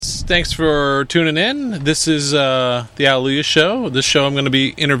Thanks for tuning in. This is the Hallelujah Show. This show I'm going to be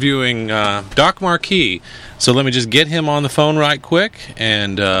interviewing Doc Marquis. So let me just get him on the phone right quick.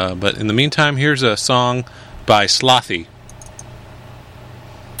 And but in the meantime, here's a song by Slothy.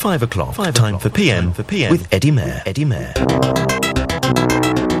 5 o'clock. Time for PM with Eddie Mair.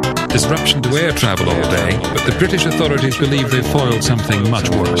 Disruption to air travel all day, but the British authorities believe they've foiled something much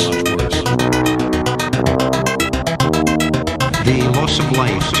worse. The loss of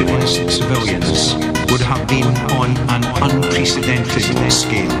life to innocent civilians would have been on an unprecedented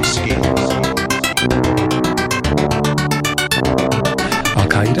scale.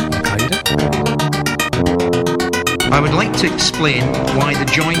 Al-Qaeda? I would like to explain why the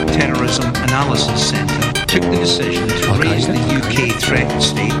Joint Terrorism Analysis Centre took the decision to raise the UK threat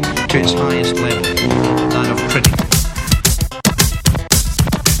state to its highest level, that of critical.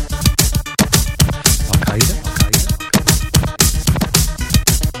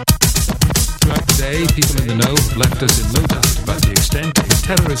 Throughout the day, people in the know have left us in no doubt about the extent of the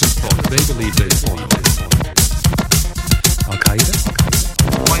terrorism plot they believe they've foiled. Al-Qaeda?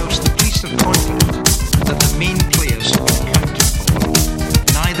 Whilst the police are confident that the main players have been accounted for,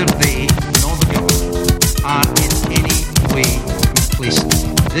 neither they nor the government are in any way complacent.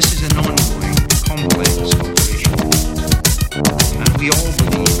 This is an ongoing, complex operation, and we all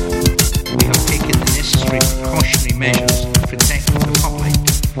believe we have taken the necessary precautionary measures to protect the public,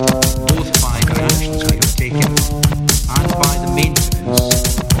 both by the actions we have taken and by the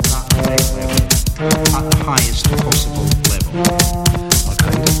maintenance of that threat level at the highest possible level.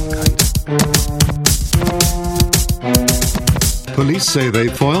 Police say they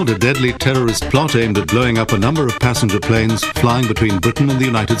foiled a deadly terrorist plot aimed at blowing up a number of passenger planes flying between Britain and the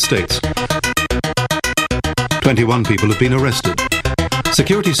United States. 21 people have been arrested.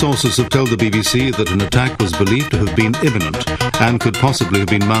 Security sources have told the BBC that an attack was believed to have been imminent and could possibly have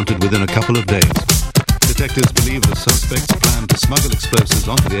been mounted within a couple of days. Detectives believe the suspects planned to smuggle explosives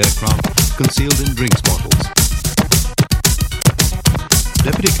onto the aircraft concealed in drinks bottles.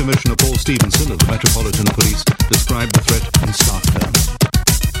 Deputy Commissioner Paul Stevenson of the Metropolitan Police described the threat in stark terms.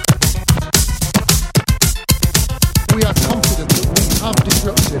 We are confident that we have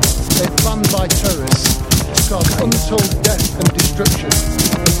disrupted a plan by terrorists to cause untold death and destruction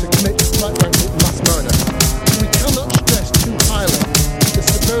and to commit, quite frankly, mass murder. We cannot stress too highly the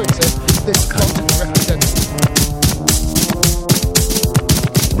severity this plot represents.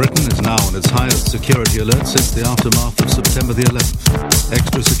 Britain is now on its highest security alert since the aftermath of September the 11th.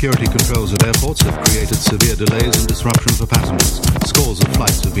 Extra security controls at airports have created severe delays and disruption for passengers. Scores of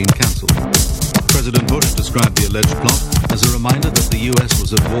flights have been cancelled. President Bush described the alleged plot as a reminder that the US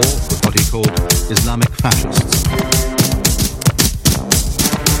was at war with what he called Islamic fascists.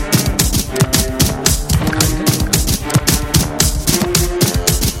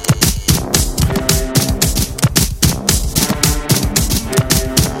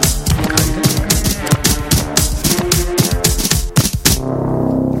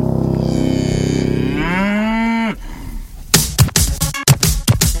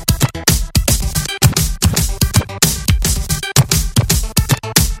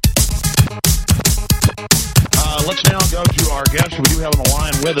 Let's now go to our guest who we do have on the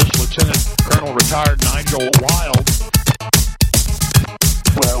line with us, Lieutenant Colonel retired Nigel Wild.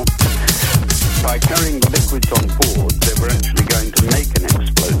 Well, by carrying the liquids on board, they were actually going to make an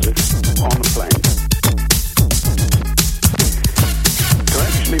explosive on the plane. To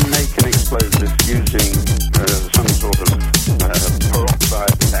actually make an explosive using some sort of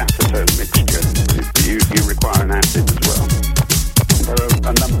peroxide acetone mixture, you require an acid as well. There are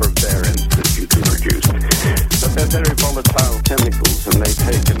a number of variants that you can produce, but they're very volatile chemicals and they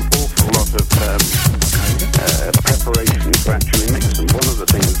take an awful lot of preparation to actually mix them. One of the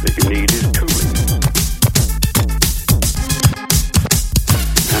things that you need is cooling.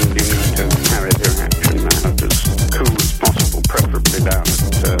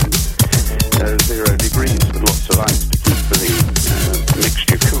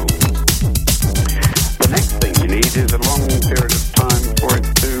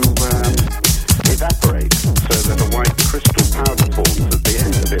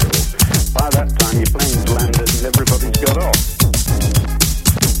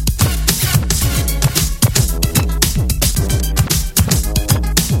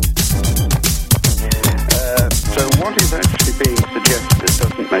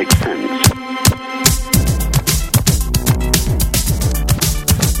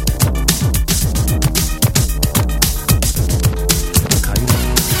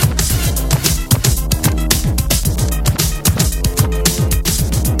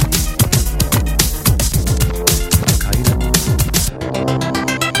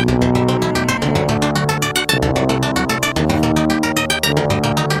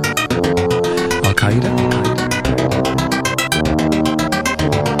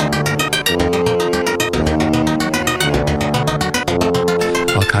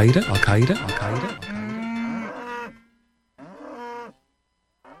 Al-Qaeda.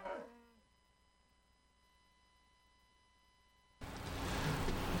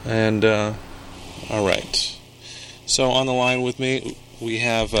 And, all right. So on the line with me, we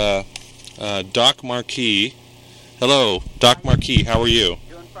have Doc Marquis. Hello, Doc Marquis. How are you?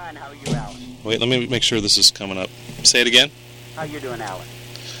 Doing fine. How are you, Alan? Wait, let me make sure this is coming up. Say it again. How you doing, Alan?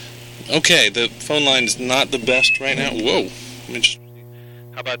 Okay, the phone line is not the best right now. Whoa. Let me just...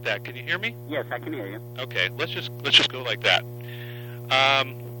 How about that? Can you hear me? Yes, I can hear you. Okay, let's just go like that.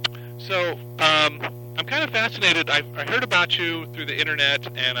 I'm kind of fascinated. I heard about you through the internet,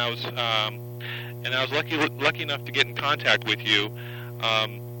 and I was lucky enough to get in contact with you.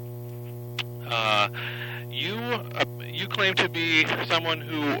 You claim to be someone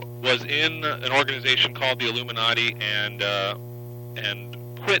who was in an organization called the Illuminati and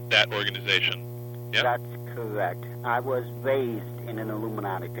quit that organization. Yeah? That's correct. I was raised in an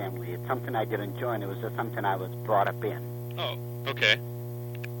Illuminati family. It's something I didn't join. It was just something I was brought up in. Oh, okay.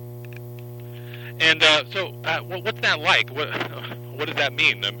 And what's that like? What does that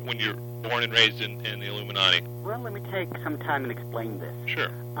mean when you're born and raised in the Illuminati? Well, let me take some time and explain this. Sure.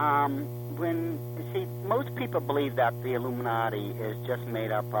 Most people believe that the Illuminati is just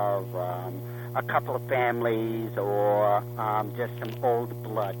made up of a couple of families or just some old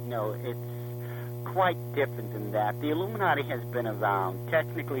blood. No, it's quite different than that. The Illuminati has been around,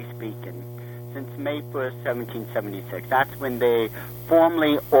 technically speaking, since May 1st, 1776. That's when they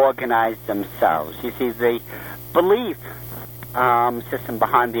formally organized themselves. You see, the belief system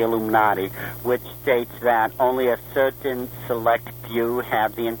behind the Illuminati, which states that only a certain select few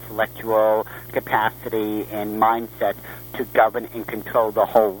have the intellectual capacity and mindset to govern and control the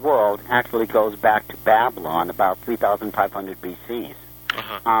whole world, actually goes back to Babylon, about 3,500 BC.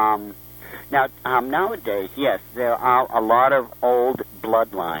 Uh-huh. Nowadays, yes, there are a lot of old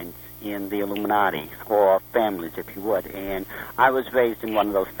bloodlines in the Illuminati, or families, if you would, and I was raised in one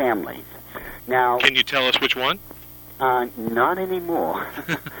of those families. Now, can you tell us which one? Not anymore.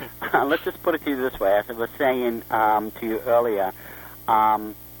 Let's just put it to you this way. As I was saying to you earlier,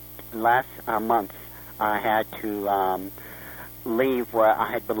 last month I had to leave where I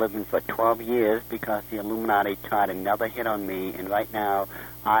had been living for 12 years because the Illuminati tried another hit on me, and right now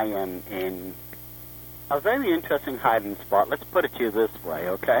I am in a very interesting hiding spot. Let's put it to you this way,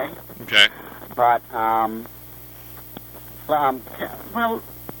 okay? Okay. But,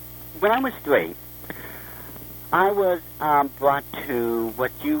 when I was 3, I was brought to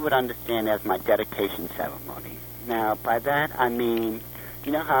what you would understand as my dedication ceremony. Now, by that I mean,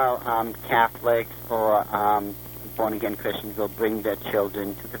 you know how Catholics or born-again Christians will bring their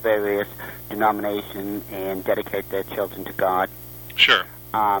children to the various denominations and dedicate their children to God? Sure.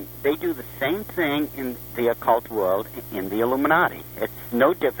 They do the same thing in the occult world in the Illuminati. It's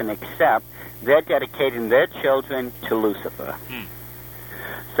no different except they're dedicating their children to Lucifer.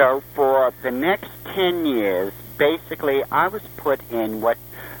 So for the next 10 years, basically, I was put in what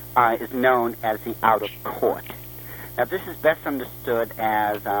is known as the outer court. Now, this is best understood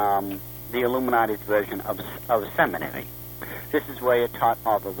as the Illuminati's version of a seminary. This is where you're taught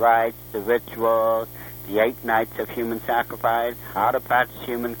all the rites, the rituals, the 8 nights of human sacrifice, how to practice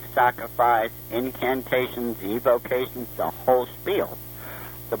human sacrifice, incantations, evocations, the whole spiel.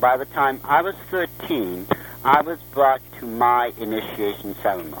 So by the time I was 13, I was brought to my initiation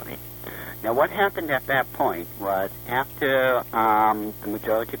ceremony. Now, what happened at that point was after the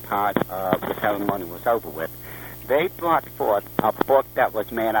majority part of the ceremony was over with, they brought forth a book that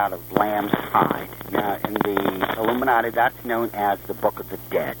was made out of lamb's hide. Now, in the Illuminati, that's known as the Book of the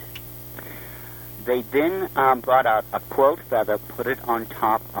Dead. They then brought out a quilt feather, put it on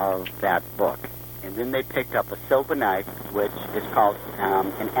top of that book, and then they picked up a silver knife, which is called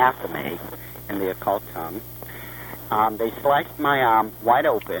an athame in the occult tongue. They sliced my arm wide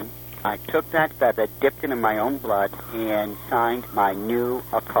open. I took that feather, dipped it in my own blood, and signed my new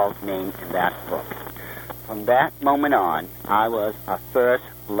occult name in that book. From that moment on, I was a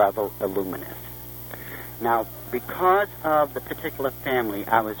first-level Illuminist. Now, because of the particular family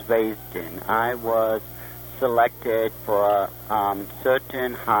I was raised in, I was selected for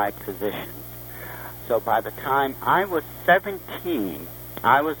certain high positions. So by the time I was 17,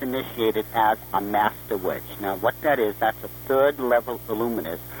 I was initiated as a master witch. Now, what that is, that's a third-level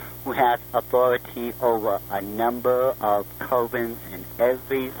Illuminist who has authority over a number of covens and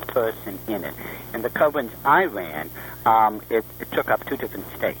every person in it. And the covens I ran, it took up 2 different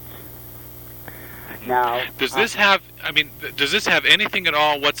states. Now, does this have? I mean, does this have anything at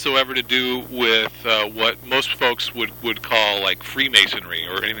all whatsoever to do with what most folks would call like Freemasonry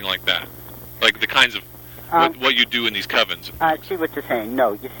or anything like that? Like the kinds of what you do in these covens? I see what you're saying.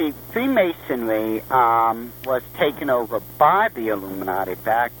 No, you see, Freemasonry was taken over by the Illuminati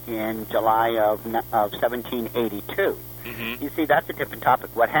back in July of 1782. You see, that's a different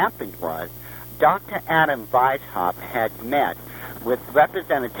topic. What happened was Dr. Adam Weishaupt had met with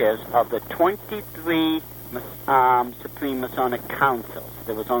representatives of the 23 Supreme Masonic Councils.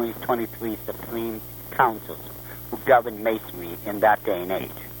 There was only 23 Supreme Councils who governed Masonry in that day and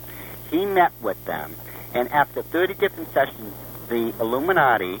age. He met with them, and after 30 different sessions, the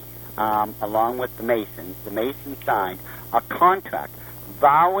Illuminati, along with the Masons signed a contract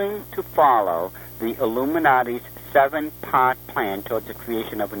vowing to follow the Illuminati's 7-part plan towards the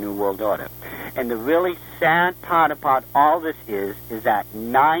creation of a new world order. And the really sad part about all this is that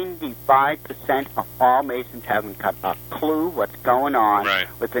 95% of all Masons haven't got a clue what's going on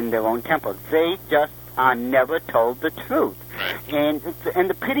within their own temples. They just are never told the truth. And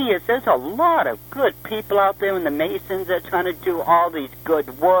the pity is there's a lot of good people out there in the Masons that are trying to do all these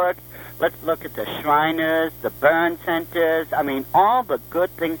good work. Let's look at the Shriners, the burn centers, I mean, all the good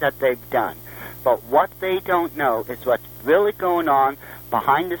things that they've done. But what they don't know is what's really going on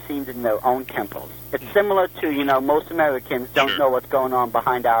behind the scenes in their own temples. It's similar to, most Americans don't know what's going on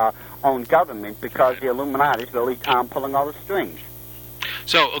behind our own government because the Illuminati is really pulling all the strings.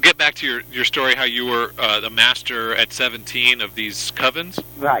 So we'll get back to your story, how you were the master at 17 of these covens.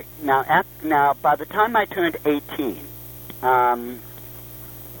 Right. Now, by the time I turned 18,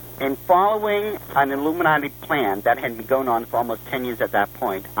 in following an Illuminati plan that had been going on for almost 10 years at that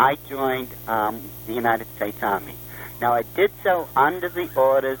point, I joined the United States Army. Now, I did so under the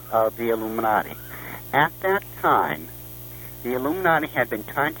orders of the Illuminati. At that time, the Illuminati had been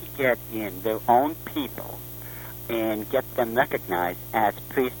trying to get in their own people and get them recognized as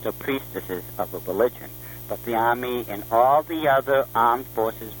priests or priestesses of a religion. But the Army and all the other armed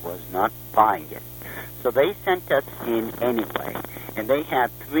forces was not buying it. So they sent us in anyway, and they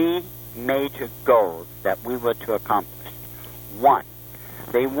had 3 major goals that we were to accomplish. One,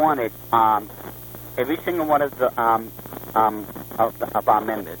 they wanted every single one of the of our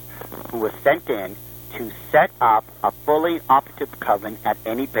members who were sent in to set up a fully operative coven at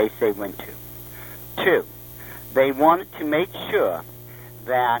any base they went to. 2, they wanted to make sure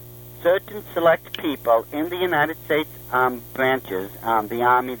that certain select people in the United States branches, the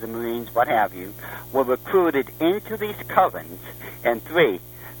Army, the Marines, what have you, were recruited into these covens. And 3,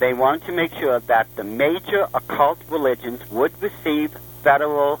 they wanted to make sure that the major occult religions would receive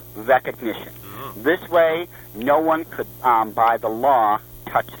federal recognition. This way, no one could, by the law,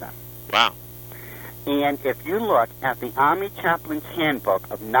 touch them. Wow. And if you look at the Army Chaplain's Handbook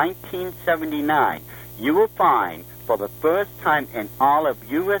of 1979, you will find, for the first time in all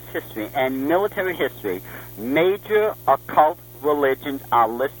of U.S. history and military history, major occult religions are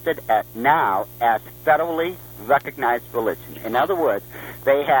listed now as federally recognized religions. In other words,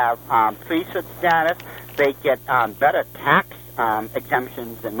 they have priesthood status, they get better tax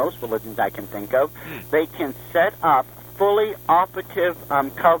exemptions than most religions I can think of. They can set up fully operative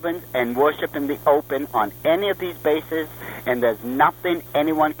covens and worship in the open on any of these bases, and there's nothing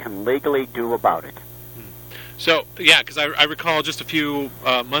anyone can legally do about it. So, yeah, because I recall just a few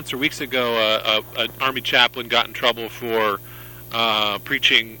months or weeks ago, an Army chaplain got in trouble for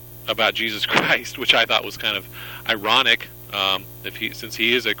preaching about Jesus Christ, which I thought was kind of ironic, since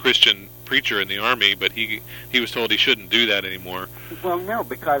he is a Christian preacher in the Army, but he was told he shouldn't do that anymore. Well, no,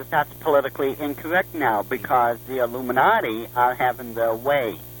 because that's politically incorrect now, because the Illuminati are having their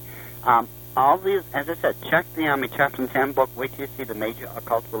way. All these, as I said, check the Army Chaplain's Handbook. Wait till you see the major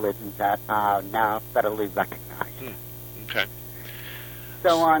occult religions that are now federally recognized. Okay.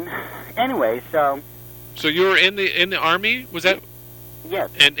 So on. Anyway, so you were in the Army? Was that? Yes.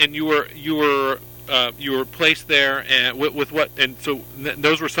 And you were placed there, and with what? And so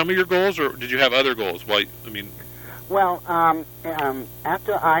those were some of your goals, or did you have other goals? Well,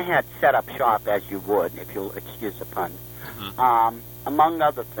 after I had set up shop, as you would, if you'll excuse the pun. Among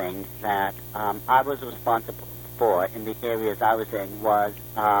other things that I was responsible for in the areas I was in was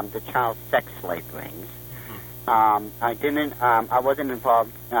the child sex slave rings. I wasn't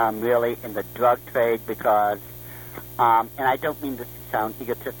involved really in the drug trade because, and I don't mean this to sound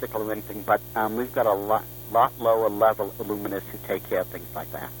egotistical or anything, but we've got a lot lower level illuminists who take care of things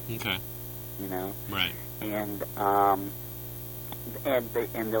like that. Okay. Right. And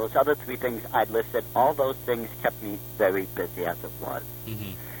those other 3 things I listed, all those things kept me very busy as it was.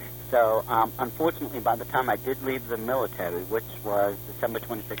 So, unfortunately, by the time I did leave the military, which was December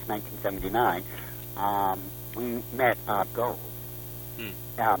 26, 1979, we met goals.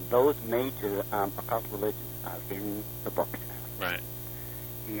 Those major occult religions are in the books now. Right.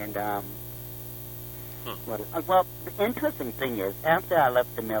 And, well, the interesting thing is, after I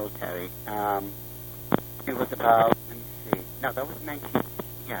left the military, it was about, let me see, no, that was 19,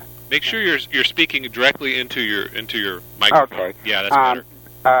 yeah. Make sure you're speaking directly into your microphone. Okay. Yeah, that's better.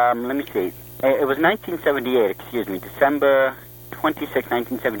 Let me see. It was 1978, December 26,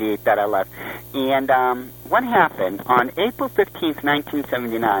 1978 that I left. And what happened, on April 15th,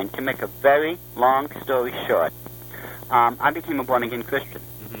 1979, to make a very long story short, I became a born-again Christian.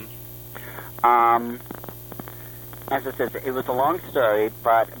 As I said, it was a long story,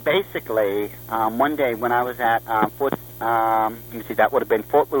 but basically, one day when I was at that would have been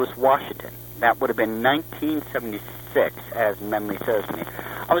Fort Lewis, Washington. That would have been 1976, as memory serves me.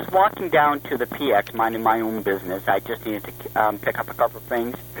 I was walking down to the PX, minding my own business. I just needed to pick up a couple of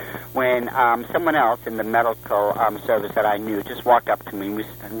things, when someone else in the medical service that I knew just walked up to me. We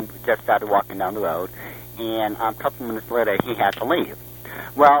just started walking down the road, and a couple of minutes later, he had to leave.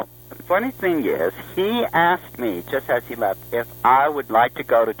 Well, the funny thing is, he asked me, just as he left, if I would like to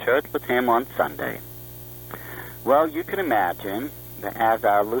go to church with him on Sunday. Well, you can imagine, as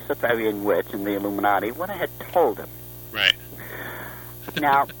a Luciferian witch in the Illuminati, what I had told him. Right.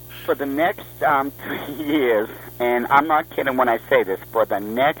 Now, for the next 3 years, and I'm not kidding when I say this, for the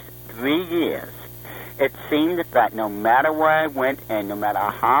next 3 years, it seemed that no matter where I went and no matter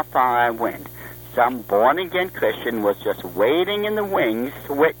how far I went, some born-again Christian was just waiting in the wings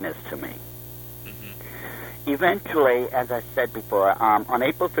to witness to me. Eventually, as I said before, on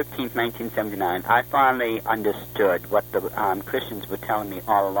April 15th, 1979, I finally understood what the Christians were telling me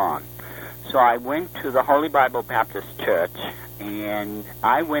all along. So I went to the Holy Bible Baptist Church, and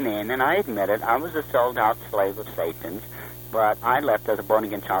I went in, and I admitted I was a sold-out slave of Satan's, but I left as a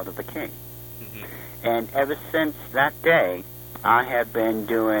born-again child of the King. And ever since that day, I have been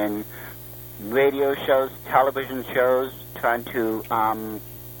doing radio shows, television shows, trying to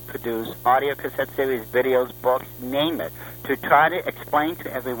produce audio cassette series, videos, books, name it, to try to explain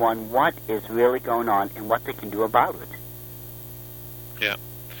to everyone what is really going on and what they can do about it. Yeah.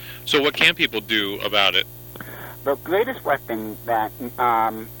 So what can people do about it? The greatest weapon that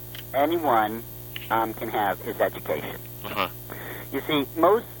anyone can have is education. You see,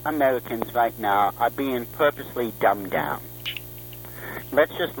 most Americans right now are being purposely dumbed down.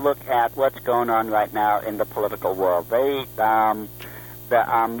 Let's just look at what's going on right now in the political world. The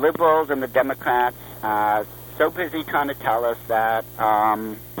liberals and the Democrats are so busy trying to tell us that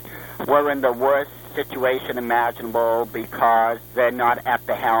we're in the worst situation imaginable because they're not at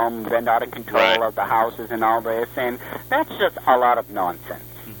the helm, they're not in control of the houses and all this, and that's just a lot of nonsense.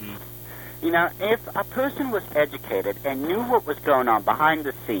 You know, if a person was educated and knew what was going on behind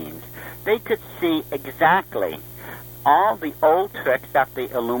the scenes, they could see exactly all the old tricks that the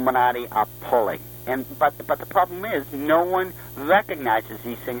Illuminati are pulling. But the problem is, no one recognizes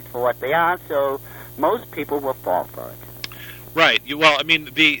these things for what they are, so most people will fall for it. Right. Well, I mean,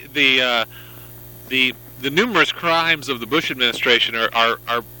 the numerous crimes of the Bush administration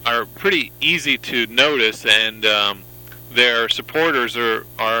are pretty easy to notice, and their supporters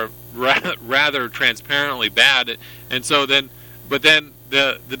are rather transparently bad, and so then, but then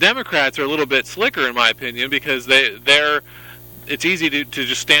the Democrats are a little bit slicker, in my opinion, because they're. It's easy to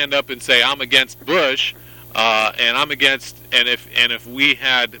just stand up and say I'm against Bush, and I'm against, and if we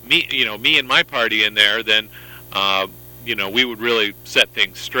had me and my party in there, then we would really set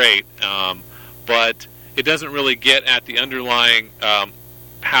things straight. But it doesn't really get at the underlying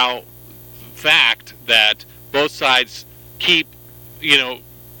fact that both sides keep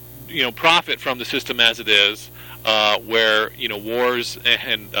profit from the system as it is, where wars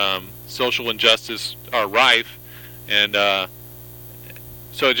and social injustice are rife, and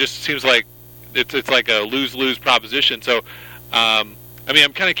so it just seems like it's like a lose-lose proposition. So, I mean,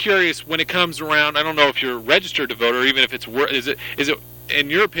 I'm kind of curious when it comes around. I don't know if you're registered to vote, or even if it's is it in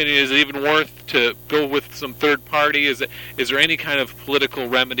your opinion, is it even worth to go with some third party? Is there any kind of political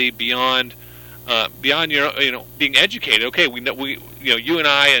remedy beyond your being educated? Okay, we you and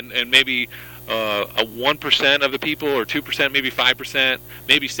I and maybe a 1% of the people, or 2%, maybe 5%,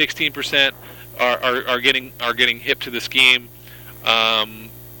 maybe 16% are getting hip to the scheme.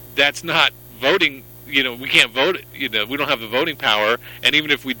 That's not voting. We can't vote. We don't have the voting power. And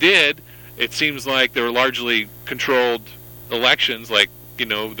even if we did, it seems like they're largely controlled elections. Like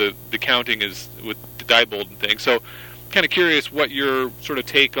the counting is with the Diebold and things. So, kind of curious what your sort of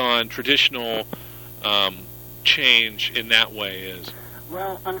take on traditional change in that way is.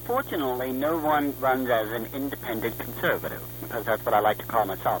 Well, unfortunately, no one runs as an independent conservative, because that's what I like to call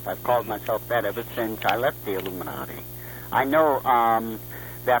myself. I've called myself that ever since I left the Illuminati. I know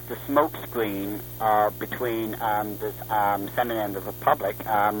that the smokescreen between the Senate and the Republic,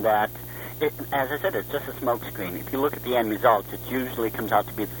 as I said, it's just a smokescreen. If you look at the end results, it usually comes out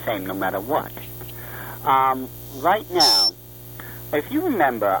to be the same no matter what. Right now, if you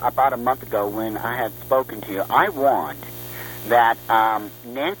remember, about a month ago when I had spoken to you, I warned that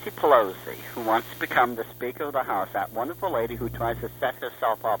Nancy Pelosi, who wants to become the Speaker of the House, that wonderful lady who tries to set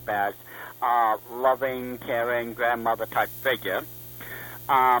herself up as a loving, caring, grandmother-type figure,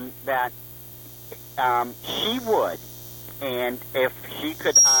 that she would, and if she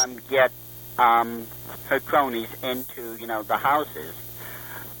could get her cronies into, the houses,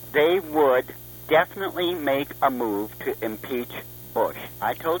 they would definitely make a move to impeach Bush.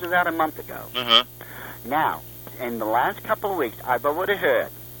 I told you that a month ago. Uh-huh. Now, in the last couple of weeks, I've already heard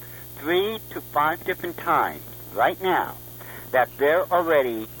 3 to 5 different times right now that they're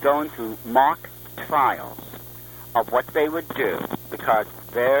already going through mock trials of what they would do because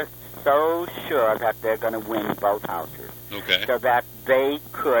they're so sure that they're going to win both houses. Okay. So that they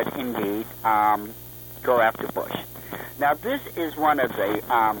could indeed go after Bush. Now, this is one of the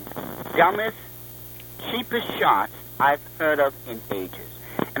dumbest, cheapest shots I've heard of in ages.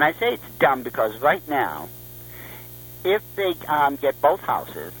 And I say it's dumb because right now, if they get both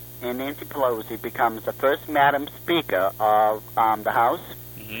houses and Nancy Pelosi becomes the first Madam Speaker of the House,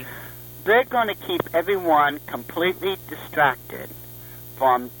 they're going to keep everyone completely distracted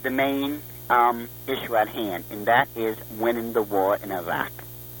from the main issue at hand, and that is winning the war in Iraq.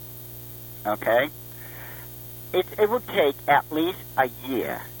 Okay? It will take at least a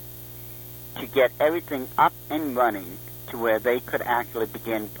year to get everything up and running to where they could actually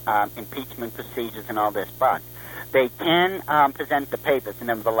begin impeachment procedures and all this, but they can present the papers,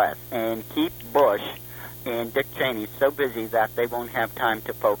 nevertheless, and keep Bush and Dick Cheney so busy that they won't have time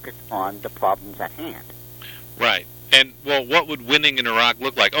to focus on the problems at hand. Right. And, well, what would winning in Iraq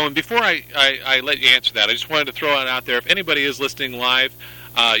look like? Oh, and before I let you answer that, I just wanted to throw it out there. If anybody is listening live,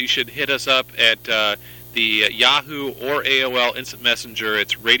 you should hit us up at the Yahoo or AOL Instant Messenger.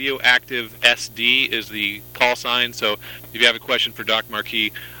 It's Radioactive SD is the call sign. So if you have a question for Doc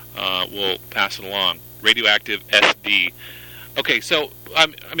Marquis, we'll pass it along. Radioactive SD. Okay, so, I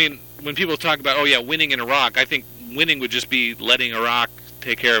mean, when people talk about, winning in Iraq, I think winning would just be letting Iraq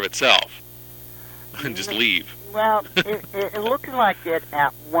take care of itself and just leave. Well, it looks like it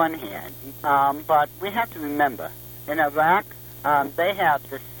at one hand, but we have to remember, in Iraq, they have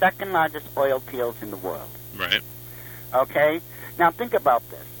the second largest oil fields in the world. Right. Okay? Now, think about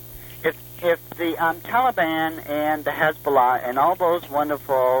this. If the Taliban and the Hezbollah and all those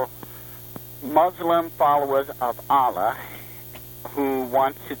wonderful Muslim followers of Allah who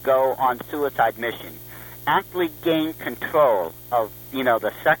want to go on suicide mission actually gain control of,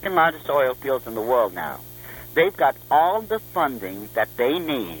 the second largest oil fields in the world now, they've got all the funding that they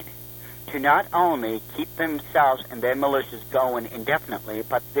need to not only keep themselves and their militias going indefinitely,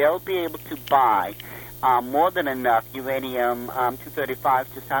 but they'll be able to buy more than enough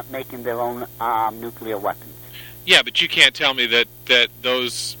uranium-235 to start making their own nuclear weapons. Yeah, but you can't tell me that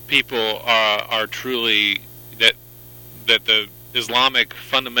those people are truly that the Islamic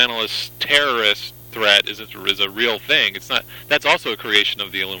fundamentalist terrorist threat is a real thing. It's not. That's also a creation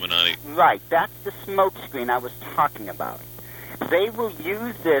of the Illuminati. Right. That's the smokescreen I was talking about. They will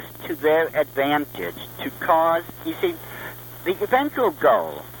use this to their advantage to cause. You see, the eventual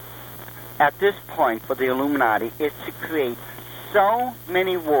goal at this point for the Illuminati is to create so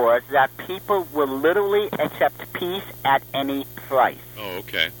many wars that people will literally accept peace at any price. Oh,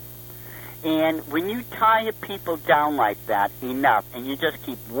 okay. And when you tire people down like that enough, and you just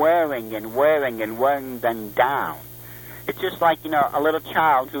keep wearing and wearing and wearing them down, it's just like, a little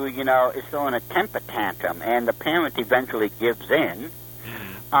child who, is throwing a temper tantrum, and the parent eventually gives in.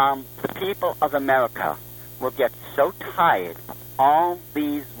 The people of America will get so tired of all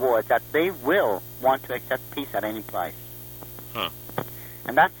these wars that they will want to accept peace at any price. Huh.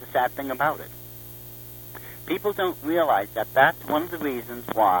 And that's the sad thing about it. People don't realize that that's one of the reasons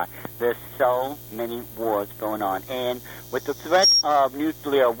why there's so many wars going on. And with the threat of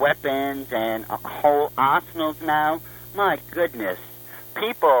nuclear weapons and whole arsenals now, my goodness,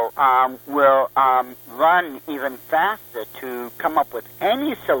 people will run even faster to come up with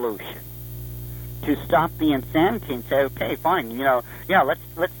any solution to stop the insanity and say, okay, fine,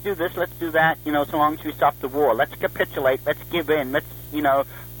 let's do this, let's do that, so long as we stop the war. Let's capitulate, let's give in, let's,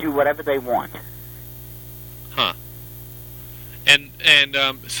 do whatever they want. Huh. And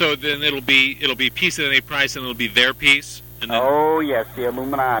so then it'll be peace at any price, and it'll be their peace, And then, oh, yes, the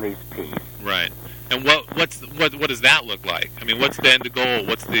Illuminati's piece. right. And what does that look like? I mean, what's the end goal?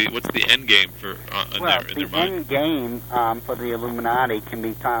 What's the end game for in their mind? End game for the Illuminati can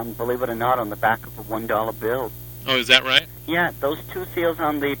be found, believe it or not, on the back of a $1 bill. Oh, is that right? Yeah, those two seals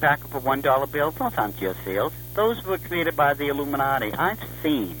on the back of a $1 bill, those aren't your seals. Those were created by the Illuminati. I've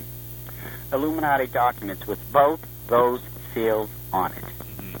seen Illuminati documents with both those seals on it.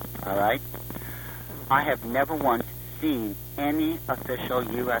 Mm-hmm. All right? I have never once seen any official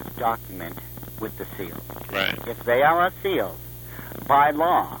U.S. document with the seals. Right. If they are our seals, by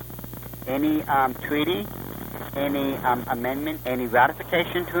law, any treaty, any amendment, any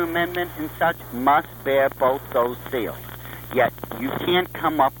ratification to amendment and such must bear both those seals. Yet you can't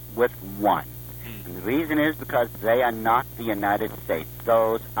come up with one. And the reason is because they are not the United States.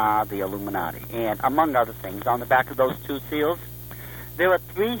 Those are the Illuminati. And among other things, on the back of those two seals, there are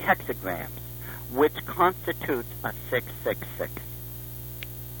 3 hexagrams, which constitutes a 666.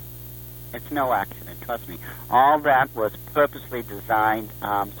 It's no accident, trust me. All that was purposely designed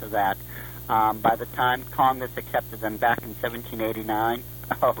so that by the time Congress accepted them back in 1789,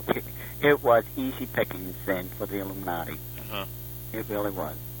 it was easy pickings then for the Illuminati. Uh-huh. It really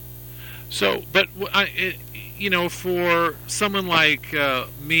was. So, but for someone like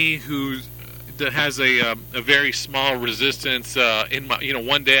me who has a very small resistance in my,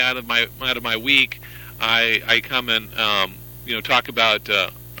 one day out of my week, I come and talk about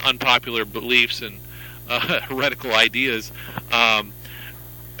unpopular beliefs and heretical ideas. What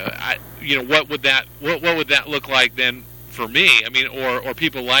would that look like then for me? I mean, or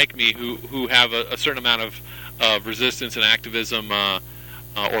people like me who have a certain amount of resistance and activism,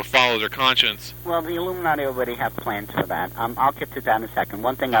 or follow their conscience. Well, the Illuminati already have plans for that. I'll get to that in a second.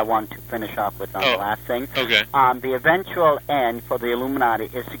 One thing I want to finish off with on the last thing. Okay. The eventual end for the Illuminati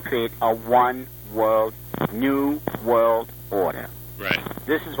is to create a new world order. Right.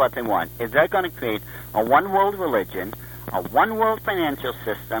 This is what they want. If they're going to create a one-world religion, a one-world financial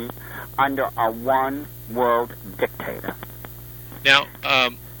system, under a one-world dictator. Now,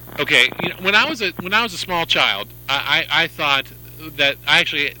 okay, when I was a small child, I thought that I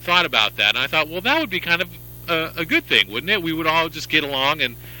actually thought about that, and I thought, well, that would be kind of a good thing, wouldn't it? We would all just get along,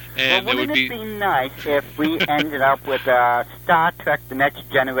 and well, wouldn't it be nice if we ended up with Star Trek: The Next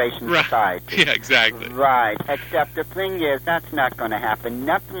Generation Society? Yeah, exactly. Right. Except the thing is, that's not going to happen.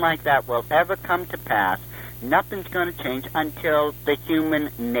 Nothing like that will ever come to pass. Nothing's going to change until the human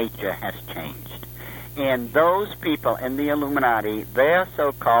nature has changed. And those people in the Illuminati, their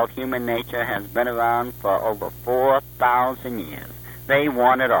so-called human nature has been around for over 4,000 years. They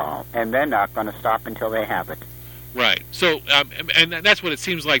want it all, and they're not going to stop until they have it. Right. So, and that's what it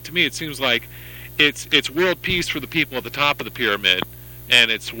seems like to me. It seems like it's world peace for the people at the top of the pyramid, and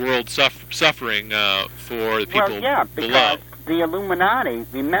it's world suffering for the people below. Well, yeah, because the Illuminati,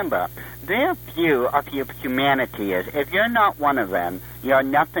 remember, their view of humanity is, if you're not one of them, you're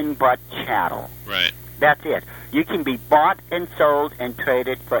nothing but chattel. Right. That's it. You can be bought and sold and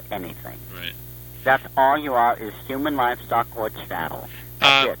traded for anything. Right. That's all you are, is human livestock or chattel.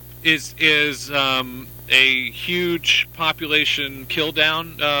 That's it. Is a huge population kill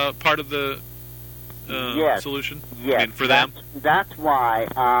down part of the solution? Yes. I mean, for them? That's why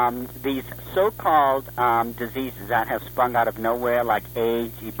these so-called diseases that have sprung out of nowhere, like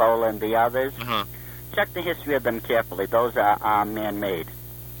AIDS, Ebola, and the others, check the history of them carefully. Those are man-made.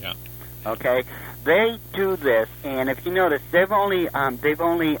 Yeah. Okay? They do this, and if you notice, they've only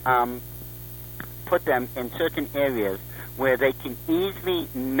put them in certain areas where they can easily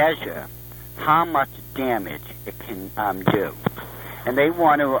measure how much damage it can do. And they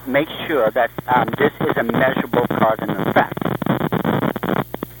want to make sure that this is a measurable cause and effect.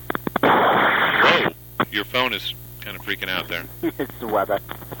 Whoa! Your phone is kind of freaking out there. It's the weather.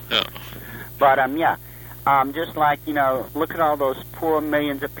 Oh. But, just like, look at all those poor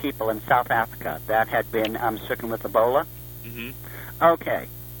millions of people in South Africa that had been stricken with Ebola. Mm-hmm. Okay.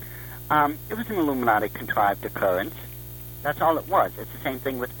 It was an Illuminati-contrived occurrence. That's all it was. It's the same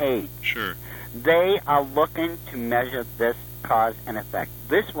thing with AIDS. Sure. They are looking to measure this cause and effect.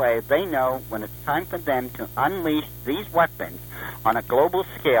 This way, they know when it's time for them to unleash these weapons on a global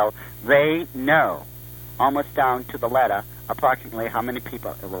scale, they know, almost down to the letter, approximately how many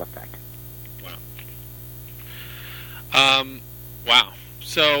people it will affect. Wow. Wow.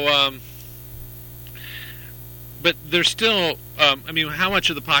 So, but there's still, how much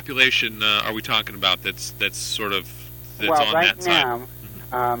of the population are we talking about that's sort of on right that side? Well,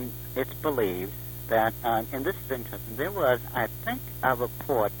 right now, it's believed that, and this is interesting, there was, I think, a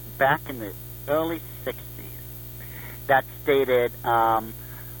report back in the early 60s that stated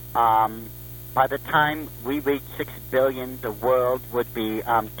by the time we reach 6 billion, the world would be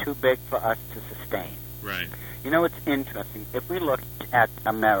too big for us to sustain. Right. You know, it's interesting. If we look at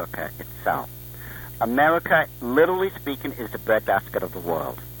America itself, America, literally speaking, is the breadbasket of the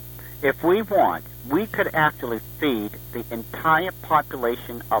world. If we want, we could actually feed the entire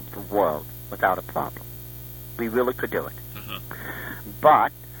population of the world without a problem. We really could do it.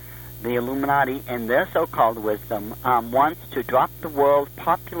 But the Illuminati, in their so-called wisdom, wants to drop the world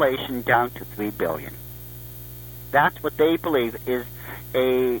population down to 3 billion. That's what they believe is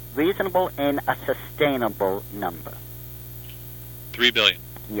a reasonable and a sustainable number. 3 billion?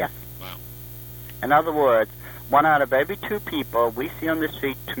 Yes. Wow. In other words, 1 out of every 2 people we see on the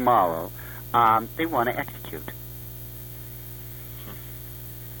street tomorrow, they want to execute.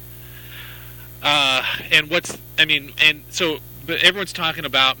 But everyone's talking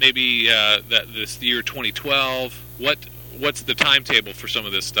about maybe that this year 2012. What's the timetable for some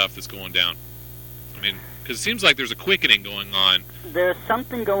of this stuff that's going down? I mean, because it seems like there's a quickening going on. There's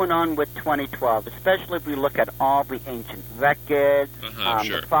something going on with 2012, especially if we look at all the ancient records,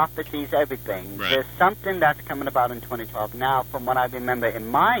 sure. the prophecies, everything. Right. There's something that's coming about in 2012. Now, from what I remember in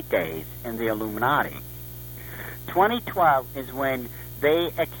my days in the Illuminati, 2012 is when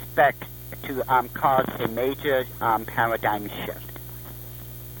they expect to cause a major paradigm shift.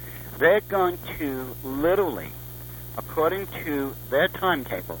 They're going to literally, according to their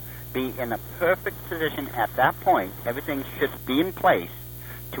timetable, be in a perfect position at that point. Everything should be in place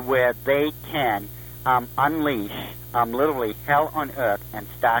to where they can unleash literally hell on earth and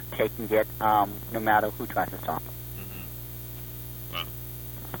start taking it no matter who tries to stop them. Wow.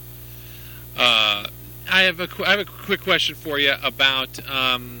 I have a quick question for you about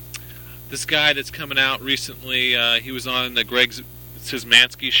this guy that's coming out recently. He was on the Greg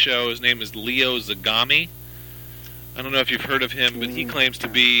Szymanski show. His name is Leo Zagami. I don't know if you've heard of him, but he claims to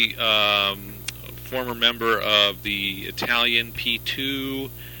be a former member of the Italian P2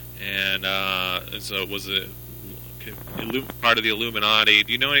 and was part of the Illuminati.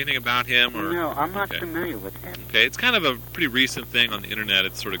 Do you know anything about him? Or? No, I'm not familiar with him. Okay, it's kind of a pretty recent thing on the internet.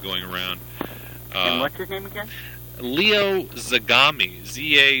 It's sort of going around. And what's his name again? Leo Zagami,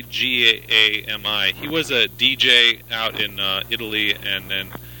 Zagami. He was a DJ out in Italy, and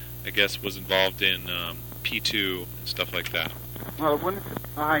then I guess was involved in P2 and stuff like that. Well, it wouldn't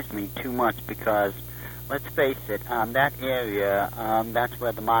surprise me too much because, let's face it, that area, that's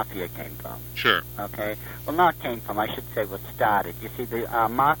where the Mafia came from. Sure. Okay? Well, not came from, I should say was started. You see, the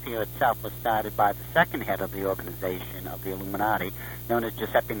Mafia itself was started by the second head of the organization of the Illuminati, known as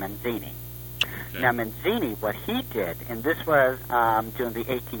Giuseppe Manzini. Okay. Now, Manzini, what he did, and this was during the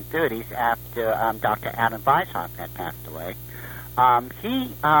 1830s after Dr. Adam Weishaupt had passed away,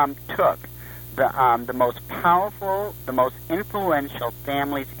 he took the most powerful, the most influential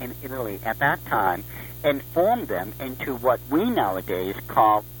families in Italy at that time and formed them into what we nowadays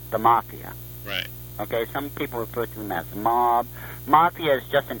call the Mafia. Right. Okay, some people refer to them as the mob. Mafia is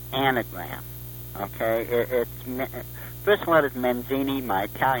just an anagram. Okay, it's first letter is Manzini. My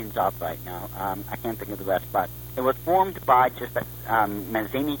Italian's off right now. I can't think of the rest, but it was formed by just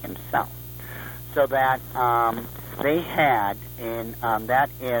Manzini himself, so that they had in that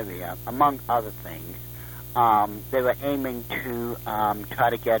area, among other things, they were aiming to try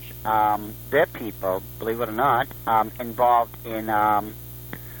to get their people, believe it or not, involved in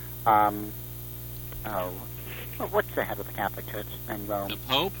what's the head of the Catholic Church in Rome? The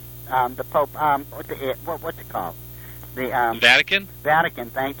Pope? The Pope. What's it called? The Vatican? Vatican,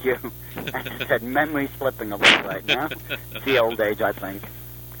 thank you. I just said memory slipping a little right now. It's the old age, I think.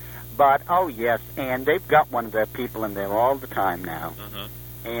 But, oh, yes, and they've got one of their people in there all the time now. Uh-huh.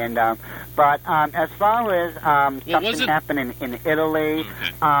 And but as far as something happening in Italy,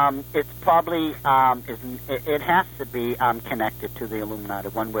 it's probably it has to be connected to the Illuminati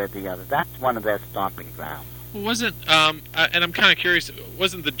one way or the other. That's one of their stomping grounds. Wasn't and I'm kind of curious.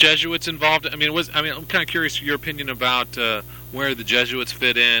 Wasn't the Jesuits involved? I'm kind of curious your opinion about where the Jesuits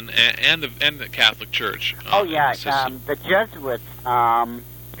fit in and the Catholic Church. The Jesuits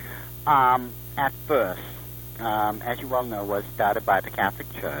at first, as you well know, was started by the Catholic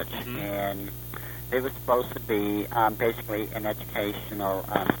Church, and they were supposed to be basically an educational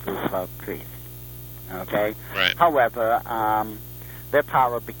group of priests. Okay. Right. However, their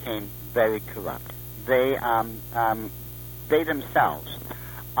power became very corrupt. They themselves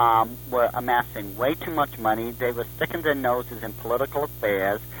were amassing way too much money. They were sticking their noses in political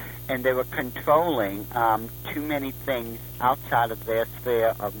affairs, and they were controlling too many things outside of their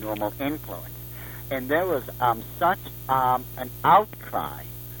sphere of normal influence. And there was such an outcry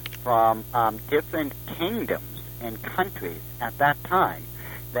from different kingdoms and countries at that time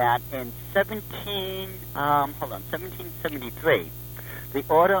that in 1773, the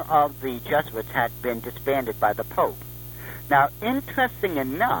Order of the Jesuits had been disbanded by the Pope. Now, interesting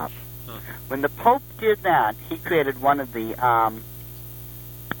enough, when the Pope did that, he created one of the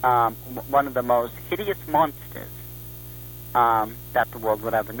most hideous monsters that the world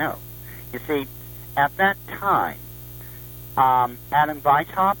would ever know. You see, at that time, Adam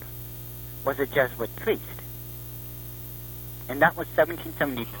Weishaupt was a Jesuit priest, and that was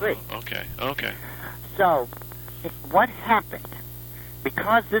 1773. Okay. So, what happened?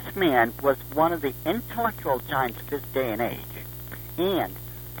 Because this man was one of the intellectual giants of his day and age, and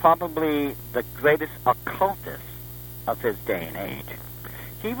probably the greatest occultist of his day and age,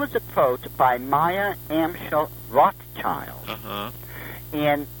 he was approached by Meyer Amschel Rothschild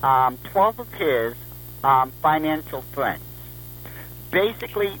and 12 of his financial friends.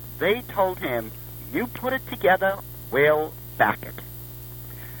 Basically, they told him, you put it together, we'll back it.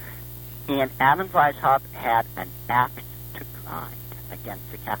 And Adam Weishaupt had an axe to grind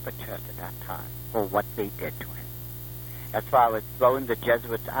against the Catholic Church at that time for what they did to him, as far as throwing the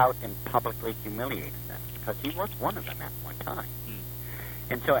Jesuits out and publicly humiliating them, because he was one of them at one time.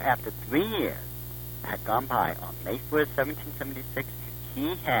 And so after 3 years had gone by, on May 1st, 1776,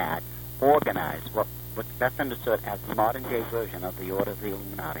 he had organized what's best understood as the modern-day version of the Order of the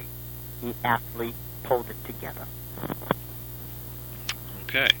Illuminati. He aptly pulled it together.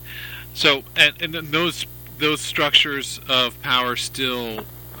 Okay. So, and then those structures of power still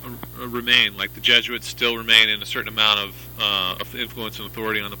remain, like the Jesuits still remain in a certain amount of influence and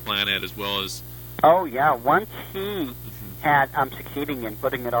authority on the planet, as well as... Oh, yeah. Once he had succeeding in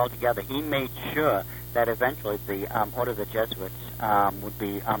putting it all together, he made sure that eventually the Order of the Jesuits would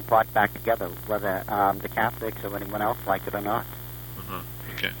be brought back together, whether the Catholics or anyone else liked it or not.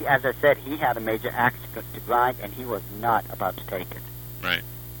 Okay. As I said, he had a major axe to grind, and he was not about to take it. Right.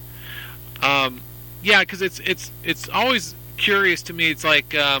 Yeah, because it's always curious to me. It's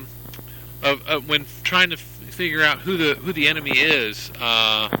like when trying to figure out who the enemy is.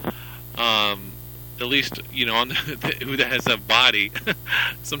 At least, on who that has a body.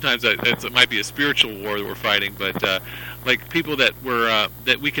 Sometimes it might be a spiritual war that we're fighting, but like people that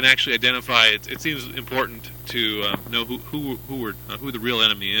we can actually identify. It seems important to know who the real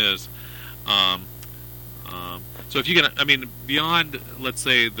enemy is. So if you can, beyond, let's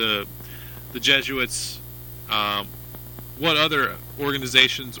say, the Jesuits, what other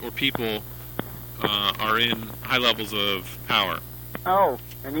organizations or people are in high levels of power? Oh,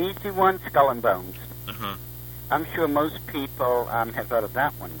 an easy one, Skull and Bones. Uh-huh. I'm sure most people have heard of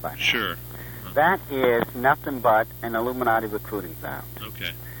that one by now. Sure. That is nothing but an Illuminati recruiting ground.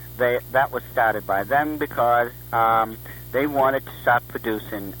 Okay. That was started by them because they wanted to start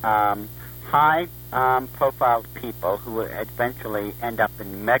producing high-profile people who would eventually end up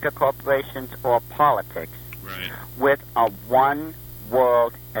in mega corporations or politics, right, with a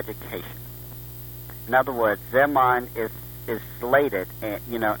one-world education. In other words, their mind is slanted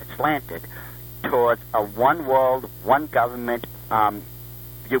towards a one-world, one-government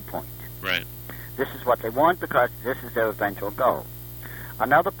viewpoint. Right. This is what they want because this is their eventual goal.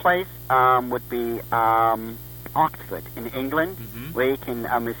 Another place would be Oxford in England, where you can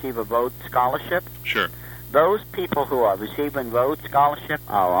receive a Rhodes Scholarship. Sure. Those people who are receiving Rhodes Scholarship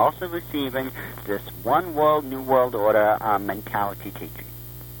are also receiving this one world, new world order mentality teaching.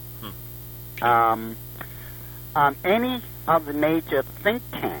 Any of the major think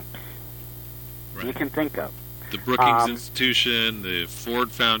tanks you can think of. The Brookings Institution, the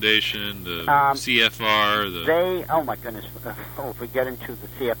Ford Foundation, the CFR. Oh my goodness! If we get into the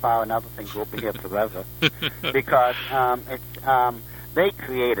CFR and other things, we'll be here forever. Because they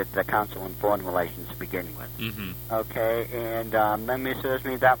created the Council on Foreign Relations to begin with. Mm-hmm. Okay, and memory serves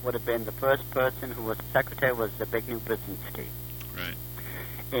me, that would have been the first person who was the secretary was the Big New Brzezinski. Right.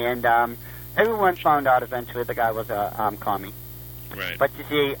 And everyone found out eventually the guy was a commie. Right. But you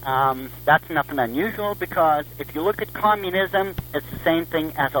see, that's nothing unusual because if you look at communism, it's the same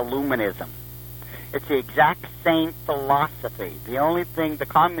thing as Illuminism. It's the exact same philosophy. The only thing the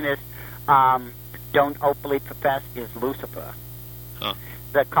communists don't openly profess is Lucifer. Huh.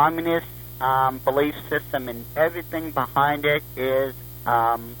 The communist belief system and everything behind it is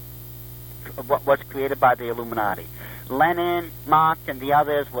what was created by the Illuminati. Lenin, Marx, and the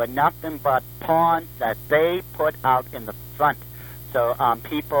others were nothing but pawns that they put out in the front. So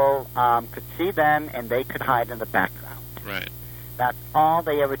people could see them, and they could hide in the background. Right. That's all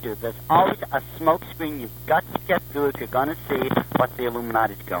they ever do. There's always a smoke screen you've got to get through if you're going to see what the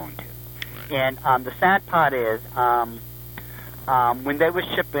Illuminati's going to. Right. And the sad part is, when they were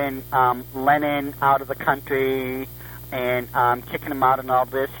shipping Lenin out of the country, and kicking him out and all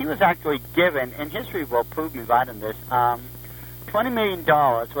this, he was actually given, and history will prove me right on this, $20 million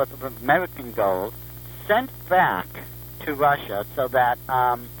worth of American gold sent back to Russia so that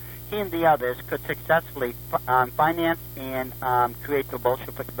he and the others could successfully finance and create the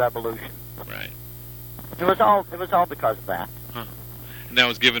Bolshevik Revolution. Right. It was all because of that. Huh. And that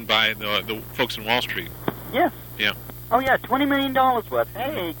was given by the folks in Wall Street. Yes. Yeah. Oh, yeah, $20 million worth.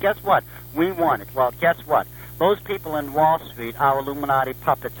 Hey, guess what? We won it. Well, guess what? Those people in Wall Street are Illuminati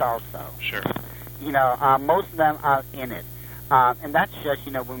puppets also. Sure. You know, most of them are in it. And that's just,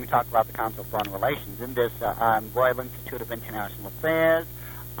 you know, when we talk about the Council of Foreign Relations. In this Royal Institute of International Affairs.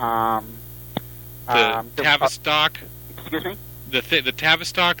 The Tavistock? Excuse me? The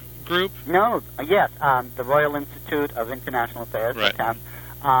Tavistock group? No, yes, the Royal Institute of International Affairs. Right.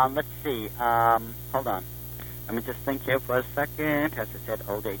 Let's see. Hold on. Let me just think here for a second. As I said,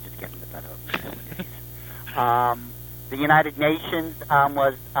 old age is getting the better of me. The United Nations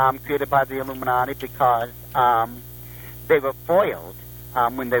was created by the Illuminati because they were foiled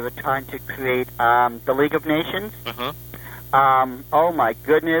when they were trying to create the League of Nations. Uh-huh. Oh, my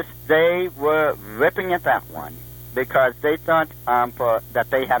goodness. They were ripping at that one because they thought that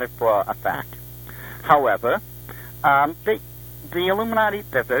they had it for a fact. However, the Illuminati,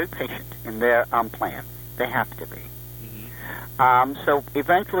 they're very patient in their plans. They have to be. Mm-hmm. So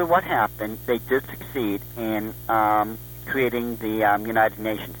eventually what happened, they did succeed in creating the United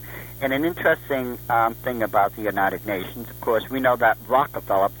Nations. And an interesting thing about the United Nations, of course, we know that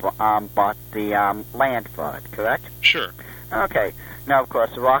Rockefeller bought the land for it, correct? Sure. Okay. Now, of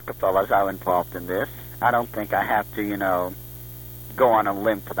course, the Rockefellers are involved in this. I don't think I have to, you know, go on a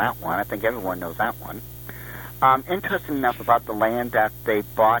limb for that one. I think everyone knows that one. Interesting enough about the land that they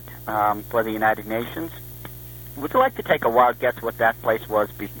bought for the United Nations. Would you like to take a wild guess what that place was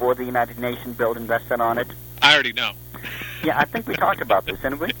before the United Nations built invested on it? I already know. Yeah, I think we talked about this,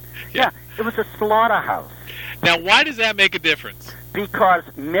 didn't we? Yeah, it was a slaughterhouse. Now, why does that make a difference? Because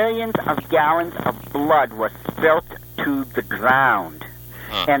millions of gallons of blood were spilt to the ground.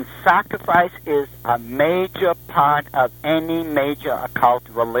 And sacrifice is a major part of any major occult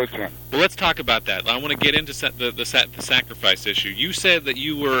religion. Well, let's talk about that. I want to get into the sacrifice issue. You said that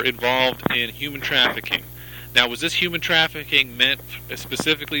you were involved in human trafficking. Now, was this human trafficking meant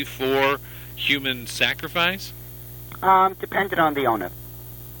specifically for human sacrifice? Depended on the owner.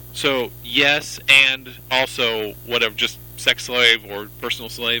 So, yes, and also whatever, just sex slave or personal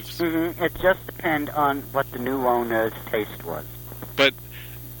slaves? Mm-hmm. It just depends on what the new owner's taste was. But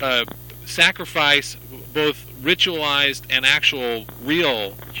sacrifice, both ritualized and actual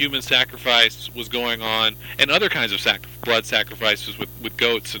real human sacrifice was going on, and other kinds of blood sacrifices with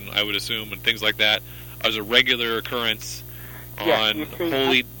goats, and I would assume, and things like that, as a regular occurrence on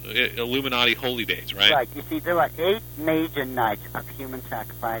Illuminati holy days, right? Right. You see, there are 8 major nights of human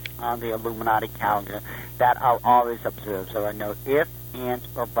sacrifice on the Illuminati calendar that are always observed. So I know ifs, ands,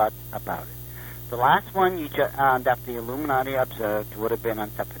 or buts about it. The last one that the Illuminati observed would have been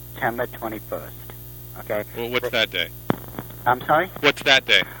on September 21st. Okay? Well, what's that day? I'm sorry? What's that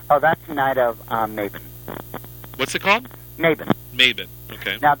day? Oh, that's the night of Mabon. What's it called? Mabon. Mabon,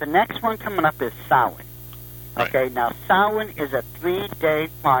 okay. Now, the next one coming up is Samhain. Okay, right. Now Samhain is a 3-day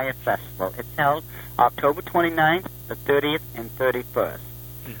fire festival. It's held October 29th, the 30th, and 31st.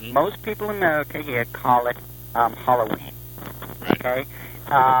 Mm-hmm. Most people in America here call it Halloween. Right. Okay?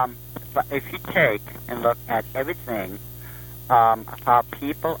 But if you take and look at everything, how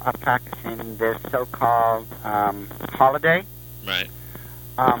people are practicing this so-called holiday, right?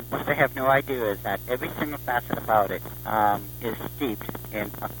 What they have no idea is that every single facet about it is steeped in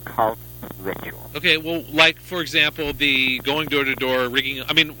occult ritual. Okay, well, like, for example, the going door-to-door, ringing...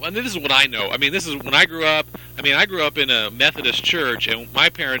 I mean, this is what I know. I mean, this is when I grew up... I mean, I grew up in a Methodist church, and my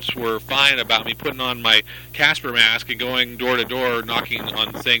parents were fine about me putting on my Casper mask and going door-to-door, knocking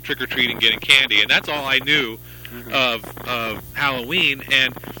on, saying trick-or-treat and getting candy, and that's all I knew of Halloween.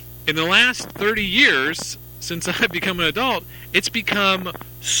 And in the last 30 years, since I've become an adult, it's become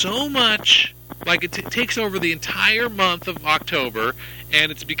so much... Like, it takes over the entire month of October,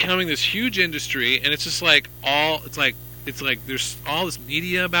 and it's becoming this huge industry, and it's just like it's like there's all this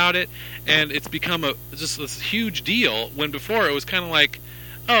media about it, and it's become just this huge deal, when before it was kind of like,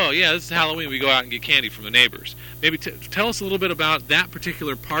 oh, yeah, this is Halloween, we go out and get candy from the neighbors. Maybe tell us a little bit about that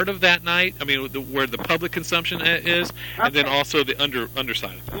particular part of that night, I mean, where the public consumption is, and then also the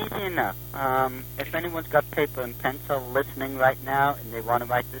underside of it. Easy enough. If anyone's got paper and pencil listening right now, and they want to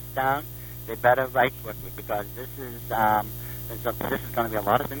write this down, they better write quickly, because this is going to be a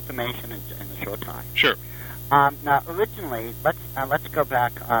lot of information in a short time. Sure. Now, originally, let's go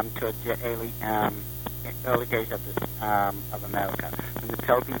back to the early days of America, when the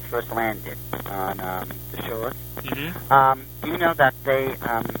Pilgrims first landed on the shores. Mm-hmm. Do you know that they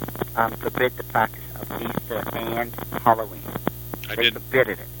forbid the practice of Easter and Halloween? They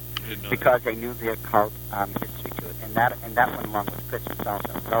forbidden it because they knew the occult history to it, and that went along with Christmas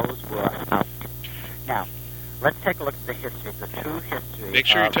also. Those were out. Now, let's take a look at the history, the true history. Make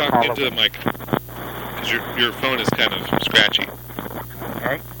sure you talk Halloween. into the mic, because your phone is kind of scratchy.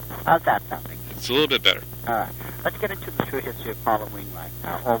 Okay, how's that sounding? It's a little bit better. All right, let's get into the true history of Halloween right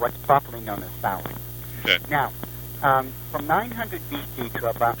now, or what's properly known as Samhain. Okay. Now, from 900 BC to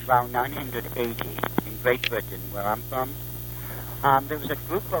around 980 in Great Britain, where I'm from, there was a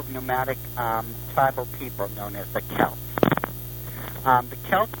group of nomadic tribal people known as the Celts. The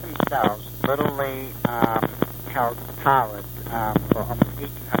Celts themselves literally held power for almost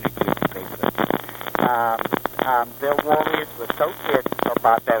 1,800 years in Great Britain. Their warriors were so fierce or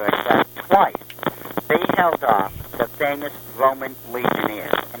barbaric that twice they held off the famous Roman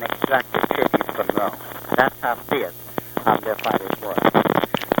legionnaires and extracted tribute from Rome. That's how fierce their fighters were.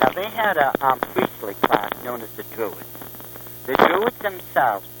 Now, they had a priestly class known as the Druids. The Druids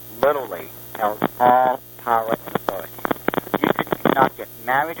themselves literally held all power and authority. You could not get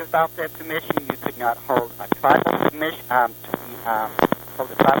married without their permission. You could not hold a tribal permission. Hold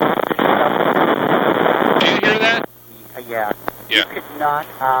a tribal position without their permission. Do you hear that? Yeah. You could not.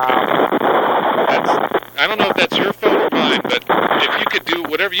 I don't know if that's your phone or mine, but if you could do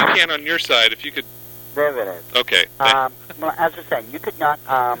whatever you can on your side, if you could. There it is. Okay. Well, as I was saying, you could not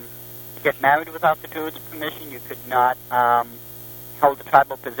get married without the Druids' permission. You could not hold a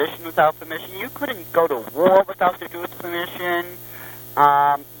tribal position without permission. You couldn't go to war without the Druids' permission.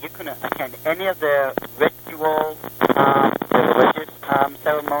 You couldn't attend any of their rituals, their religious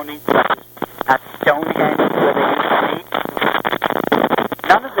ceremonies, such as at Stonehenge, where they used to meet.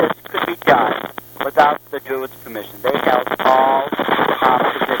 None of this could be done without the Druids' permission. They held all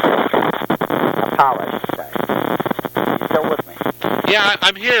positions of power, I should say. You still with me? Yeah,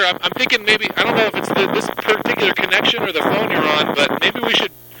 I'm here. I'm thinking maybe, I don't know if it's this particular connection or the phone you're on, but maybe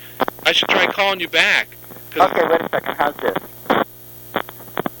I should try calling you back. Okay, wait a second. How's this?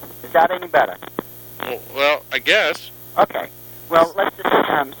 Is that any better? Well, I guess. Okay. Well, let's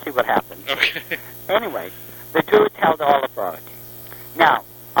just see what happens. Okay. Anyway, the Druids held all authority. Now,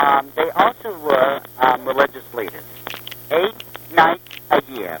 they also were religious leaders. 8 nights a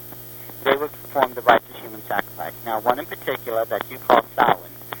year, they would perform the rites of human sacrifice. Now, one in particular that you call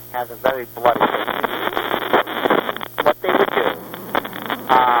Samhain has a very bloody history. What they would do,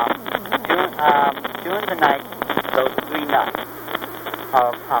 during the night, those 3 nights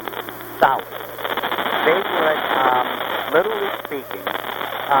of Samhain, they would, literally speaking,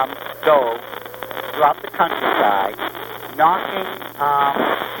 go throughout the countryside, knocking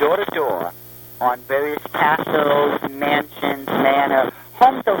door to door on various castles, mansions, manor,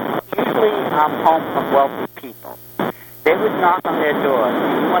 homes of usually homes of wealthy people. They would knock on their doors,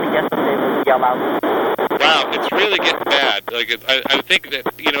 and you want to guess what they would yell out? Wow, it's really getting bad. Like I think that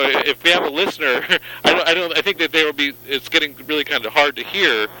if we have a listener, I think that it's getting really kind of hard to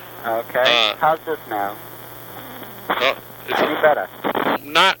hear. Okay. How's this now? Well, any better?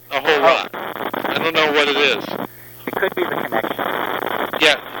 Not a whole lot. I don't know what it is. It could be the connection.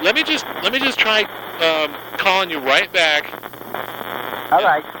 Yeah, let me just try calling you right back. All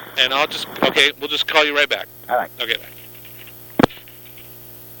right. And we'll just call you right back. All right. Okay, bye.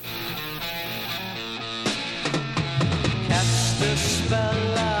 Cast the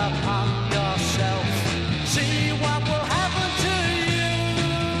spell upon yourself. See what will happen to you.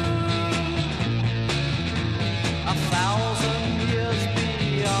 1,000 years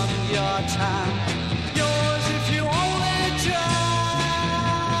beyond your time. Yours if you only try.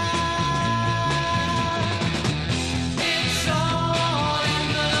 It's all in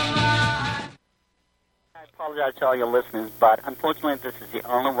the mind. I apologize to all your listeners, but unfortunately this is the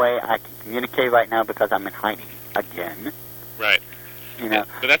only way I can communicate right now because I'm in hiding again. Right.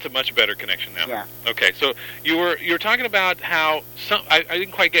 But that's a much better connection now. Yeah. Okay, so you were talking about how I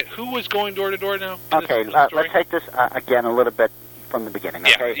didn't quite get who was going door to door now. Okay, let's take this again a little bit from the beginning.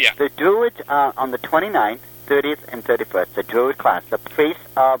 Okay. Yeah. The Druids on the 29th, 30th, and 31st, the Druid class, the priests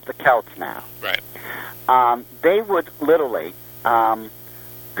of the Celts now. Right. They would literally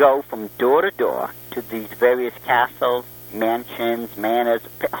go from door to door to these various castles, mansions, manors,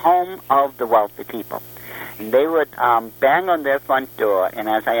 home of the wealthy people. And they would bang on their front door, and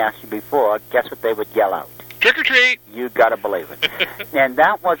as I asked you before, guess what they would yell out? Trick or treat! You gotta believe it. And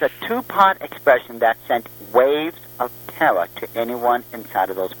that was a 2-part expression that sent waves of terror to anyone inside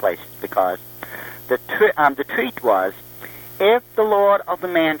of those places, because the treat was, if the lord of the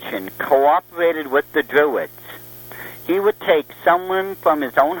mansion cooperated with the Druids, he would take someone from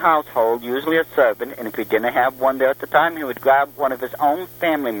his own household, usually a servant, and if he didn't have one there at the time, he would grab one of his own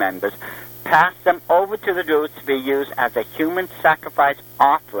family members, pass them over to the Druids to be used as a human sacrifice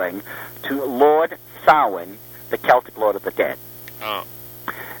offering to Lord Samhain, the Celtic lord of the dead. Oh.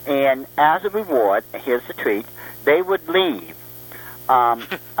 And as a reward, here's the treat, they would leave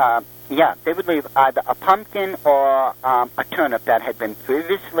they would leave either a pumpkin or a turnip that had been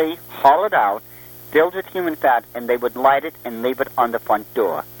previously hollowed out, filled with human fat, and they would light it and leave it on the front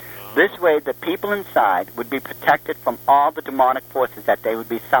door. This way, the people inside would be protected from all the demonic forces that they would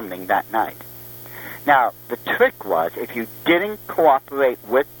be summoning that night. Now, the trick was, if you didn't cooperate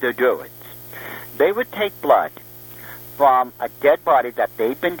with the Druids, they would take blood from a dead body that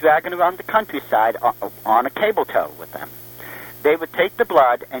they'd been dragging around the countryside on a cable tow with them. They would take the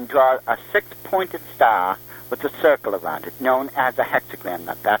blood and draw a six-pointed star with a circle around it, known as a hexagram.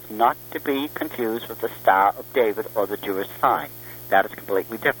 Now, that's not to be confused with the Star of David or the Jewish sign. That is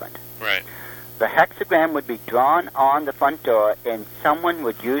completely different. Right. The hexagram would be drawn on the front door, and someone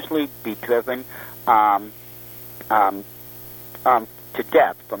would usually be driven to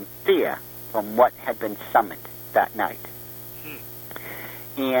death from fear from what had been summoned that night.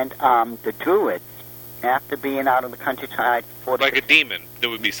 And the Druids, after being out in the countryside for like a demon that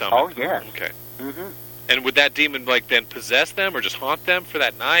would be summoned. Oh, yes. Okay. Mm-hmm. And would that demon then possess them, or just haunt them for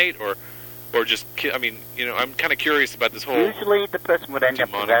that night, or just? I mean, I'm kind of curious about this whole. Usually, the person would end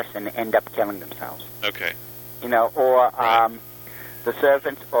demonic. up possessed and end up killing themselves. Okay. Or the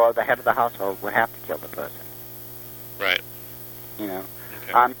servants or the head of the household would have to kill the person. Right.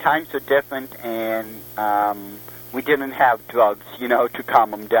 Okay. Times were different, and we didn't have drugs, to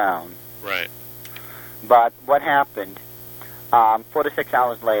calm them down. Right. But what happened? 4 to 6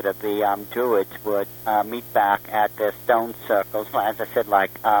 hours later, the Druids would meet back at their stone circles, as I said,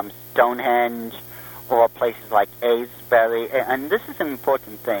 like Stonehenge or places like Avebury. And this is an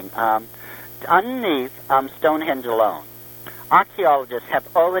important thing. Underneath Stonehenge alone, archaeologists have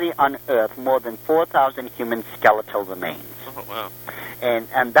already unearthed more than 4,000 human skeletal remains. Oh, wow.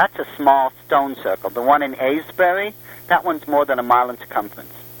 And that's a small stone circle. The one in Avebury, that one's more than a mile in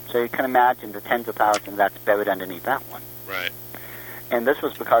circumference. So you can imagine the tens of thousands that's buried underneath that one. Right. And this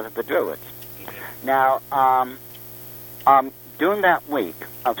was because of the Druids. Mm-hmm. Now, during that week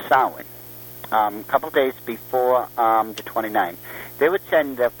of Samhain, a couple of days before the 29th, they would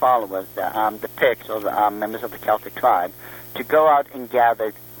send their followers, the Picts, or the members of the Celtic tribe, to go out and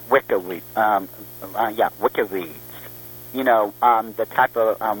gather wicker reeds. The type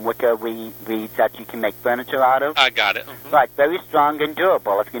of wicker reeds that you can make furniture out of. I got it. Mm-hmm. Right, very strong and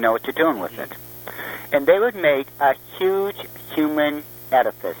durable if you know what you're doing with it. And they would make a huge human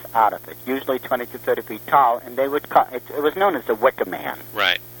edifice out of it, usually 20 to 30 feet tall, and they would call it was known as the Wicker Man.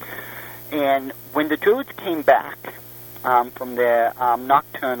 Right. And when the Druids came back from their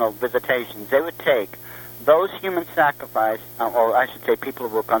nocturnal visitations, they would take those human sacrifice, or I should say people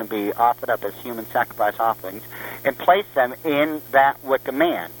who were going to be offered up as human sacrifice offerings, and place them in that Wicker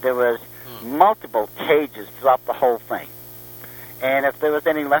Man. There was multiple cages throughout the whole thing. And if there was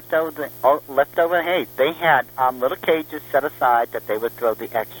any leftover, hey, they had little cages set aside that they would throw the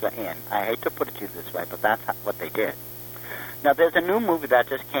extra in. I hate to put it to you this way, but that's what they did. Now, there's a new movie that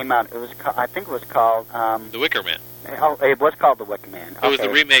just came out. I think it was called The Wicker Man. Oh, it was called The Wicker Man. It was the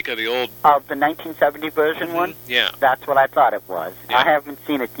remake of the old... Of the 1970 version one? Yeah. That's what I thought it was. Yeah. I haven't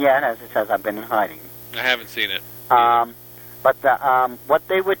seen it yet. As it says, I've been in hiding. I haven't seen it. But what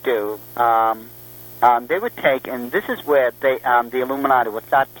they would do, they would take, and this is where the Illuminati would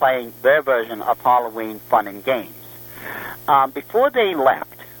start playing their version of Halloween fun and games. Before they left,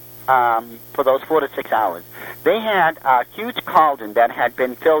 for those 4 to 6 hours, they had a huge cauldron that had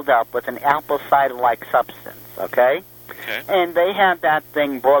been filled up with an apple cider-like substance, okay? And they had that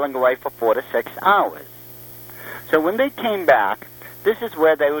thing boiling away for 4 to 6 hours. So when they came back, this is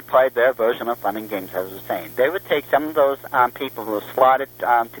where they would play their version of fun and games, as I was saying. They would take some of those people who were slaughtered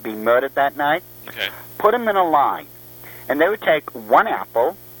to be murdered that night, put them in a line, and they would take one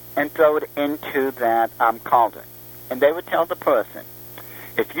apple and throw it into that cauldron. And they would tell the person,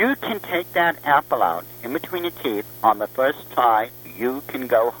 if you can take that apple out in between your teeth on the first try, you can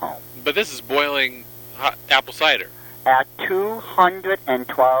go home. But this is boiling hot apple cider. At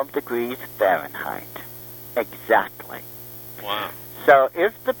 212 degrees Fahrenheit. Exactly. Wow. So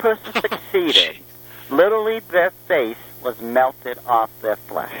if the person succeeded, literally their face was melted off their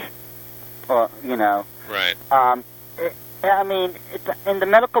flesh. Or, Right. And the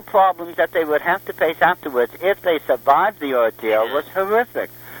medical problems that they would have to face afterwards, if they survived the ordeal, was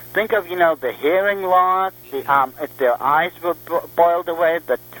horrific. Think of, the hearing loss, if their eyes were boiled away,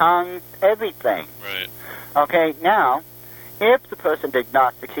 the tongue, everything. Right. Okay, now, if the person did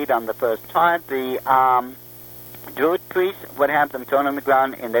not succeed on the first try, the Druid priest would have them thrown on the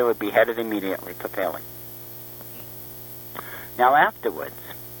ground and they would be beheaded immediately for failing. Now, afterwards,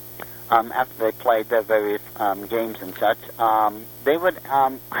 after they played their various games and such, they would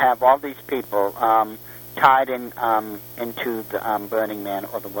have all these people tied into the Burning Man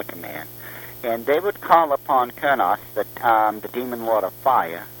or the Wicker Man. And they would call upon Kurnos, the demon lord of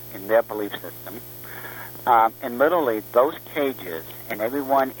fire, in their belief system. And literally, those cages and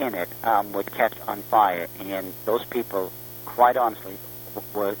everyone in it would catch on fire, and those people, quite honestly,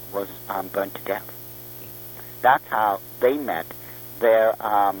 was burned to death. That's how they met their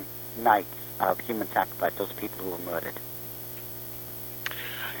nights of human sacrifice, those people who were murdered.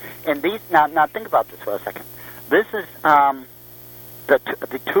 And these, now think about this for a second. This is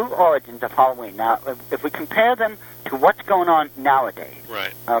the true origins of Halloween. Now, if we compare them to what's going on nowadays.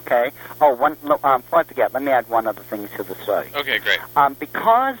 Right. Okay. Oh, before I forget, let me add one other thing to the story. Okay, great.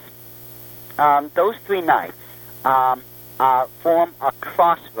 Because those 3 nights form a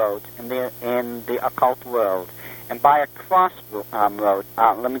crossroads in the occult world. And by a crossroad,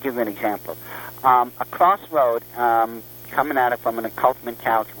 let me give you an example. A crossroad coming at it from an occult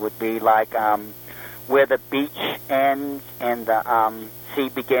mentality would be like where the beach ends and the sea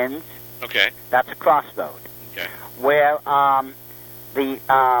begins. Okay. That's a crossroad. Okay. Where the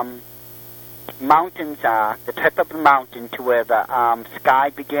mountains are, the tip of the mountain to where the sky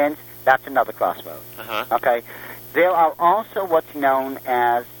begins, that's another crossroad. Uh-huh. Okay. There are also what's known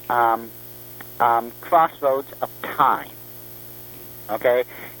as crossroads of time. Okay?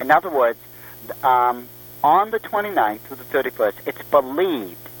 In other words, on the 29th through the 31st, it's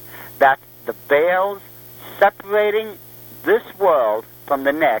believed that the veils separating this world from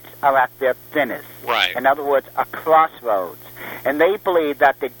the next are at their thinnest. Right. In other words, a crossroads. And they believe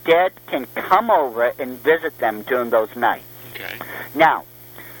that the dead can come over and visit them during those nights. Okay. Now,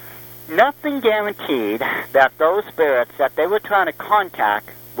 nothing guaranteed that those spirits that they were trying to contact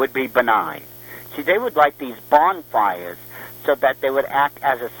would be benign. See, they would light these bonfires so that they would act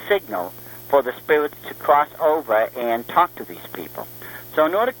as a signal for the spirits to cross over and talk to these people. So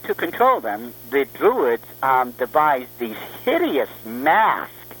in order to control them, the Druids devised these hideous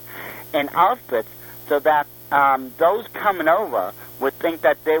masks and outfits so that those coming over would think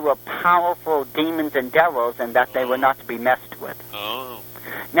that they were powerful demons and devils and that they were not to be messed with. Oh.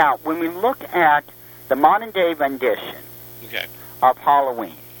 Now, when we look at the modern-day rendition of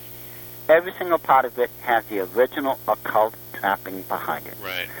Halloween, every single part of it has the original occult trapping behind it.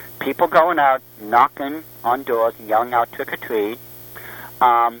 Right. People going out, knocking on doors and yelling out trick-or-treat,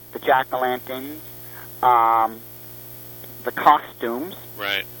 the jack-o'-lanterns, the costumes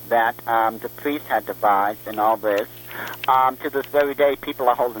that the priests had devised and all this. To this very day, people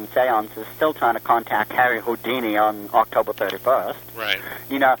are holding seances, still trying to contact Harry Houdini on October 31st. Right.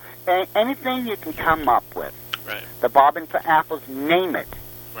 You know, anything you can come up with. Right. The bobbing for apples, name it.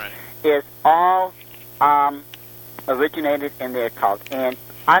 Right. Is all originated in the occult. And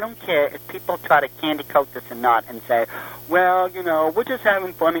I don't care if people try to candy coat this or not and say, well, you know, we're just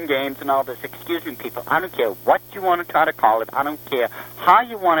having fun and games and all this. Excuse me, people. I don't care what you want to try to call it. I don't care how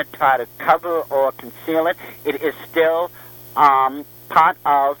you want to try to cover or conceal it. It is still part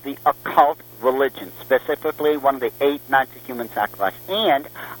of the occult religion, specifically one of the 8 nights of human sacrifice. And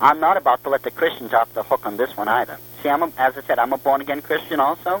I'm not about to let the Christians off the hook on this one either. See, as I said, I'm a born-again Christian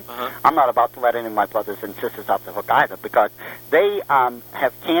also. Uh-huh. I'm not about to let any of my brothers and sisters off the hook either because they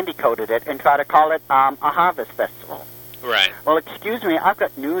have candy-coated it and try to call it a harvest festival. Right. Well, excuse me, I've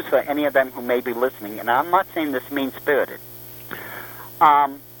got news for any of them who may be listening, and I'm not saying this mean-spirited.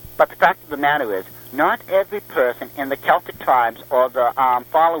 But the fact of the matter is, not every person in the Celtic tribes or the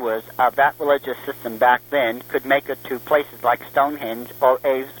followers of that religious system back then could make it to places like Stonehenge or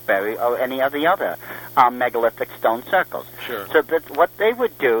Avesbury or any of the other megalithic stone circles. Sure. So that what they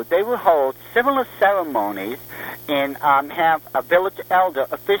would do, they would hold similar ceremonies and have a village elder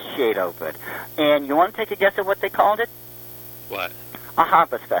officiate over it. And you want to take a guess at what they called it? What? A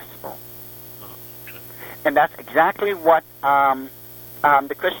harvest festival. Oh, okay. And that's exactly what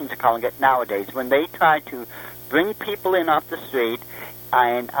the Christians are calling it nowadays. When they try to bring people in off the street,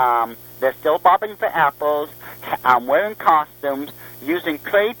 and they're still bobbing for apples, wearing costumes, using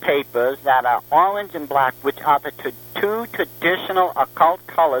trade papers that are orange and black, which are the two traditional occult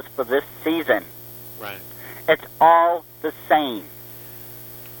colors for this season. Right. It's all the same.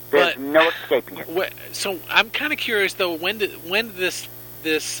 There's no escaping it. So I'm kind of curious, though, when did this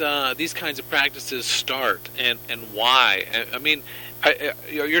these kinds of practices start, and why? I mean,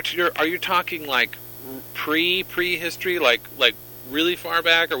 are you talking like prehistory, like really far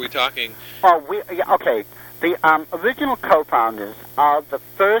back? Are we talking? Okay. The original co-founders of the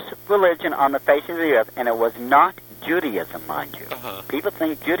first religion on the face of the earth, and it was not Judaism, mind you. Uh-huh. People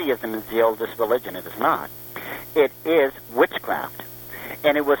think Judaism is the oldest religion. It is not. It is witchcraft.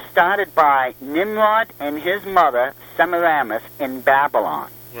 And it was started by Nimrod and his mother, Semiramis, in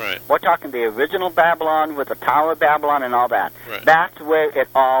Babylon. Right. We're talking the original Babylon with the Tower of Babylon and all that. Right. That's where it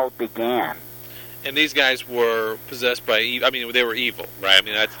all began. And these guys were possessed by evil. I mean, they were evil, right? I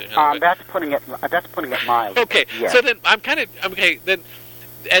mean, that's putting it mild. Okay, yes. So then then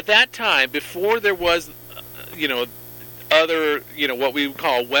at that time, before there was, other, what we would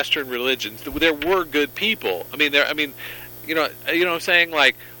call Western religions, there were good people. I mean, what I'm saying,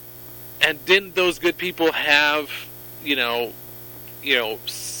 like, and didn't those good people have,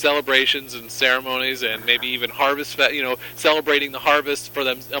 celebrations and ceremonies and maybe even harvest, celebrating the harvest for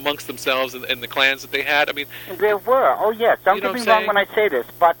them amongst themselves and the clans that they had? I mean, there were. Oh yes, don't get me wrong when I say this,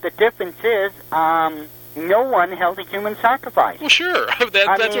 but the difference is, no one held a human sacrifice. Well, sure,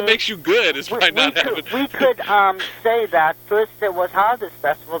 that's what makes you good. Is by not having. We could say that first there was harvest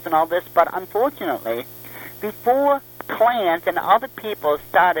festivals and all this, but unfortunately, before clans and other people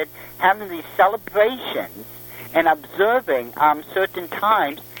started having these celebrations and observing certain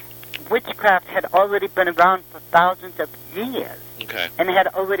times, witchcraft had already been around for thousands of years. Okay. And had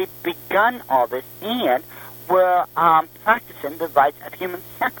already begun all this and were practicing the rites of human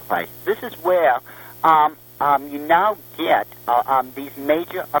sacrifice. This is where you now get these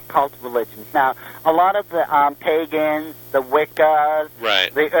major occult religions. Now, a lot of the pagans, the Wiccas,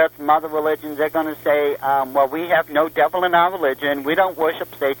 right, the Earth Mother religions, they're going to say, well, we have no devil in our religion, we don't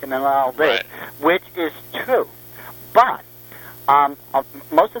worship Satan and all this, right, which is true. But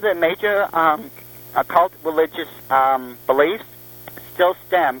most of the major occult religious beliefs still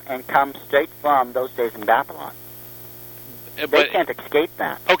stem and come straight from those days in Babylon. They can't escape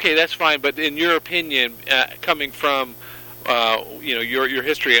that. Okay, that's fine. But in your opinion, coming from your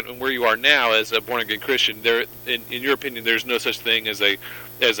history and where you are now as a born again Christian, in your opinion, there's no such thing as a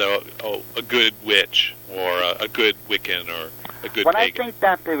good witch or a good Wiccan or a good what pagan. I think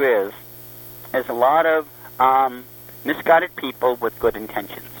that there is a lot of misguided people with good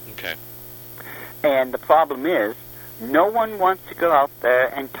intentions. Okay. And the problem is, no one wants to go out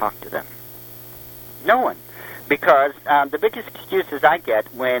there and talk to them. No one. Because the biggest excuses I get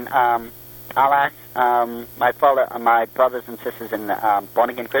when I'll ask my brothers and sisters in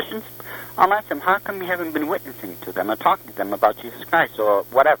born-again Christians, I'll ask them, how come you haven't been witnessing to them or talking to them about Jesus Christ or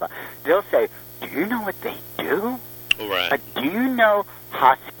whatever? They'll say, do you know what they do? Right. Do you know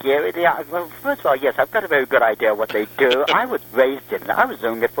how scary they are? Well, first of all, yes, I've got a very good idea what they do. I was raised in it. I was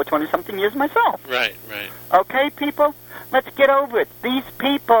doing it for 20-something years myself. Right. Okay, people? Let's get over it. These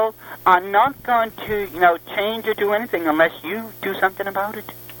people are not going to, change or do anything unless you do something about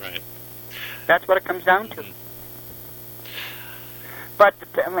it. Right. That's what it comes down to. But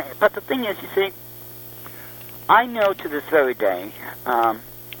the thing is, you see, I know to this very day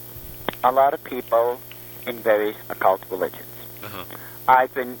a lot of people in various occult religions. Uh-huh.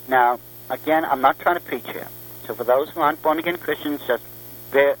 Now, again, I'm not trying to preach here. So for those who aren't born-again Christians, just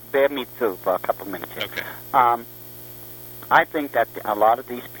bear me through for a couple of minutes here. Okay. I think that a lot of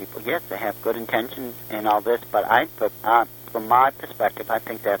these people, yes, they have good intentions and all this, but from my perspective, I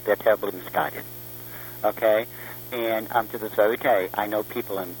think that they're terribly misguided. Okay? And to this very day, I know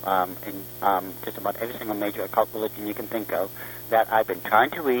people in just about every single major occult religion you can think of that I've been trying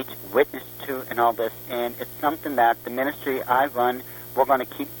to reach, witness to, and all this, and it's something that the ministry I run, we're going to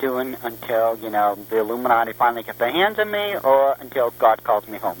keep doing until, the Illuminati finally get their hands on me or until God calls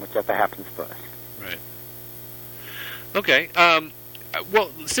me home, whichever happens first. Right. Okay.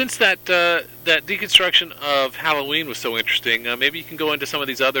 Well, since that deconstruction of Halloween was so interesting, maybe you can go into some of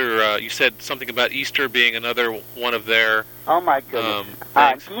these other. You said something about Easter being another one of their. Oh my goodness!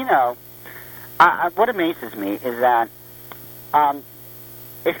 What amazes me is that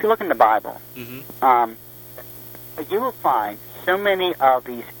if you look in the Bible, mm-hmm. You will find so many of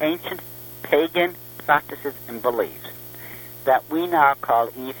these ancient pagan practices and beliefs that we now call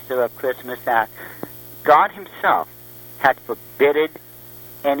Easter or Christmas that God Himself had forbidden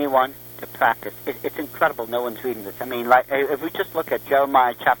anyone to practice. It's incredible no one's reading this. I mean, like, if we just look at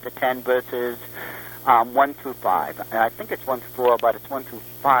Jeremiah chapter 10, verses 1 through 5. I think it's 1 through 4, but it's 1 through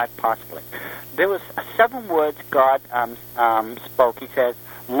 5 possibly. There was 7 words God spoke. He says,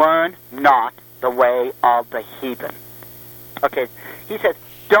 learn not the way of the heathen. Okay, he says,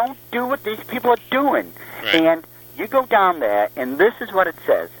 don't do what these people are doing. Right. And you go down there, and this is what it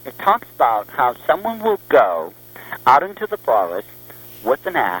says. It talks about how someone will go out into the forest with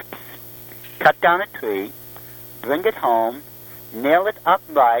an axe, cut down a tree, bring it home, nail it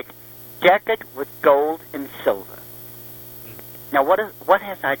upright, deck it with gold and silver. Now, what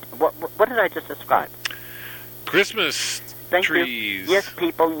did I just describe? Christmas Thank trees. You. Yes,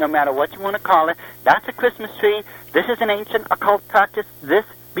 people, no matter what you want to call it, that's a Christmas tree. This is an ancient occult practice. This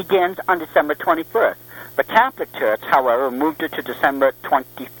begins on December 21st. The Catholic Church, however, moved it to December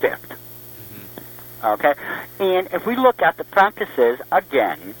 25th. Okay? And if we look at the practices,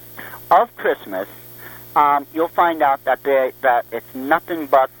 again, of Christmas, you'll find out that it's nothing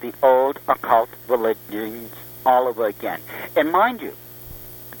but the old occult religions all over again. And mind you,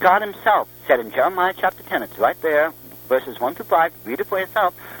 God himself said in Jeremiah chapter 10, it's right there, verses 1 through 5, read it for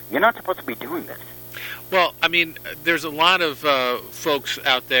yourself, you're not supposed to be doing this. Well, I mean, there's a lot of folks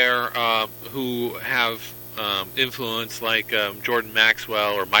out there who have influence, like Jordan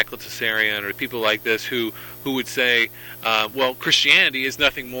Maxwell or Michael Tessarian or people like this who would say, well, Christianity is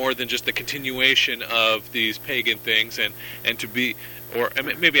nothing more than just a continuation of these pagan things, and to be, or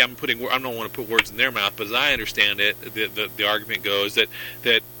maybe I don't want to put words in their mouth, but as I understand it, the argument goes that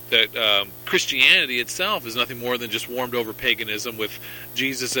Christianity itself is nothing more than just warmed over paganism, with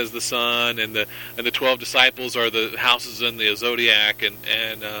Jesus as the sun, and the 12 disciples are the houses in the zodiac, and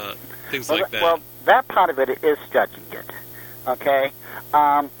things like that. Well, that part of it is judging it. Okay?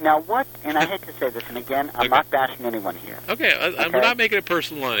 Now what, and I hate to say this, and again, I'm not bashing anyone here. Okay, I'm not making it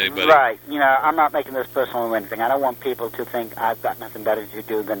personal on anybody. Right. I'm not making this personal or anything. I don't want people to think I've got nothing better to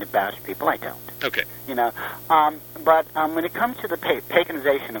do than to bash people. I don't. Okay. But when it comes to the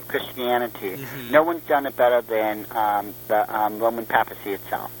paganization of Christianity, no one's done it better than the Roman papacy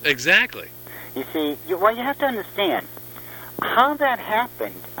itself. Exactly. You see, you have to understand how that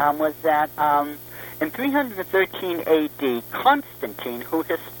happened was that in 313 A.D., Constantine, who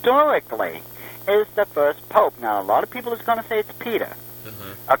historically is the first pope. Now, a lot of people are going to say it's Peter.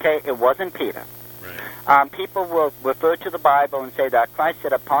 Okay, it wasn't Peter. Right. People will refer to the Bible and say that Christ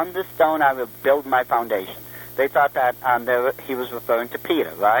said, upon this stone I will build my foundation. They thought that he was referring to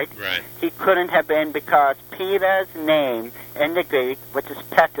Peter, right? Right. He couldn't have been, because Peter's name in the Greek, which is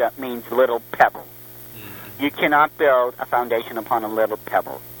Petra, means little pebble. You cannot build a foundation upon a little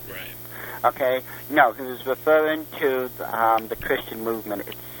pebble. Right. Okay? No, he was referring to the Christian movement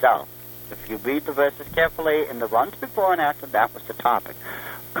itself. If you read the verses carefully, in the ones before and after, that was the topic.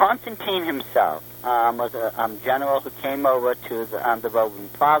 Constantine himself was a general who came over to the Roman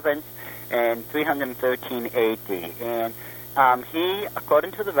province in 313 A.D. And he,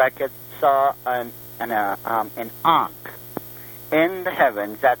 according to the record, saw an ankh in the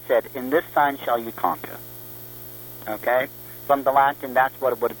heavens that said, "In this sign shall you conquer." Okay? From the Latin, that's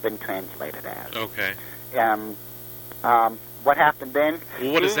what it would have been translated as. Okay. What happened then?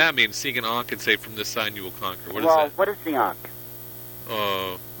 Well, what does that mean? Seeing an ankh and say, "From this sign you will conquer." What is well, that? what is the ankh?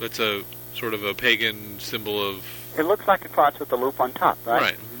 That's a sort of a pagan symbol of... It looks like a cross with a loop on top, right?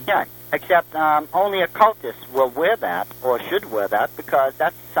 Right. Yeah, except only occultists will wear that, or should wear that, because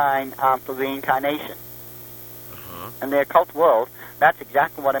that's a sign for reincarnation. In the occult world, that's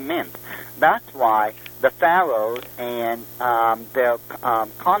exactly what it meant. That's why the pharaohs and their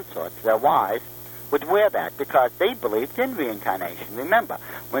consorts, their wives, would wear that, because they believed in reincarnation. Remember,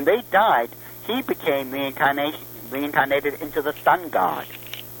 when they died, he became reincarnated into the sun god.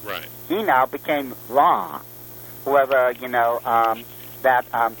 Right. He now became Ra, whoever, that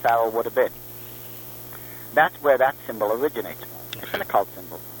pharaoh would have been. That's where that symbol originates from. It's an occult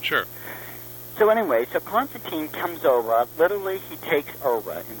symbol. Sure. So anyway, Constantine comes over. Literally, he takes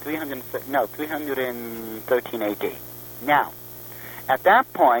over in 313 A.D. Now, at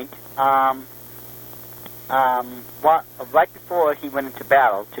that point, right before he went into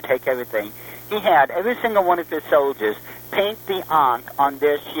battle to take everything, he had every single one of his soldiers paint the ankh on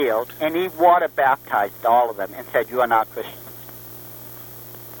their shield, and he water baptized all of them and said, "You are not Christians."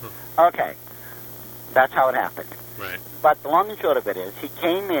 Okay, that's how it happened. Right. But the long and short of it is, he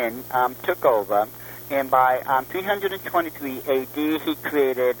came in, took over, and by 323 A.D., he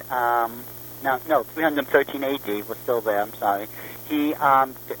created, 313 A.D. was still there, I'm sorry. He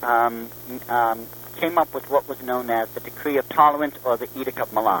came up with what was known as the Decree of Tolerance, or the Edict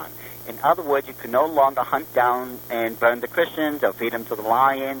of Milan. In other words, you could no longer hunt down and burn the Christians or feed them to the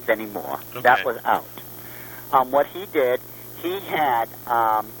lions anymore. Okay. That was out. What he did, he had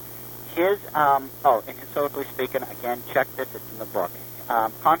and historically speaking, again, check this, it's in the book.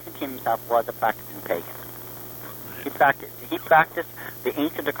 Constantine himself was a practicing pagan. He practiced the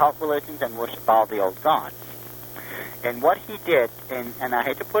ancient occult religions and worshipped all the old gods. And what he did, and I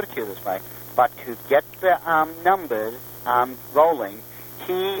hate to put it to you this way, But to get the numbers rolling,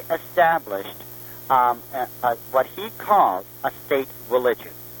 he established what he called a state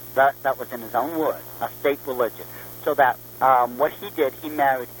religion. That was in his own words, a state religion. So that what he did, he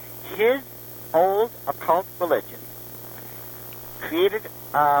married his old occult religion, created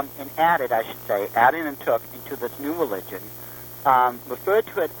and added, I should say, added and took into this new religion, referred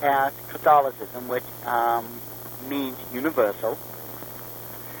to it as Catholicism, which means universal.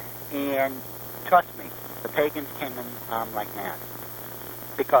 And trust me, the pagans came in like mad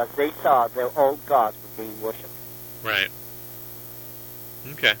because they saw their old gods were being worshipped. Right.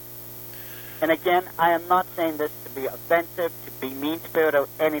 Okay. And again, I am not saying this to be offensive, to be mean-spirited, or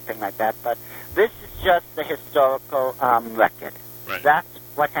anything like that, but this is just the historical record. Right. That's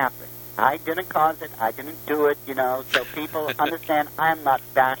what happened. I didn't cause it. I didn't do it, so people understand I am not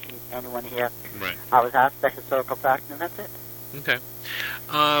bashing anyone here. Right. I was asked the historical fact, and that's it. Okay.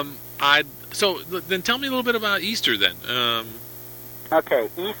 So then tell me a little bit about Easter then. Okay,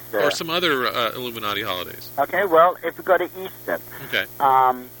 Easter. Or some other Illuminati holidays. Okay, well, if we go to Easter, okay,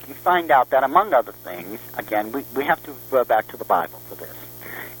 you find out that, among other things, again, we have to refer back to the Bible for this.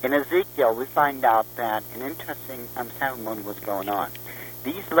 In Ezekiel, we find out that an interesting ceremony was going on.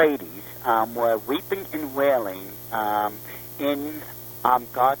 These ladies were weeping and wailing in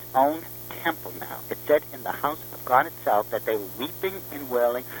God's own temple now. It said in the house of God itself that they were weeping and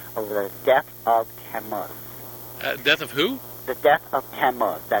wailing over the death of Tammuz. Death of who? The death of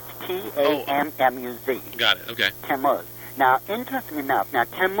Tammuz. That's T-A-M-M-U-Z. Got it, okay. Tammuz. Now, interesting enough,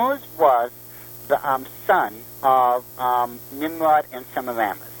 Tammuz was the son of Nimrod and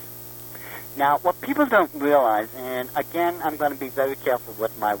Semiramis. Now, what people don't realize, and again, I'm going to be very careful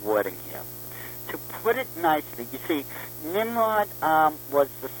with my wording here. To put it nicely, you see, Nimrod was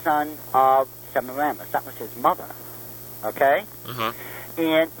the son of Semiramis. That was his mother. Okay? Uh-huh.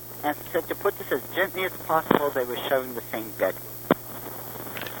 And so to put this as gently as possible, they were sharing the same bedroom.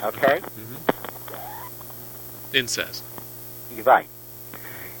 Okay? Mm-hmm. Incest. You're right.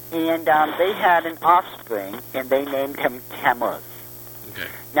 And they had an offspring, and they named him Tammuz. Okay.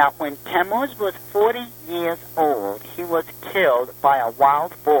 Now, when Tammuz was 40 years old, he was killed by a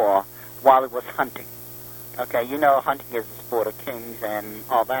wild boar while he was hunting. Okay, hunting is the sport of kings and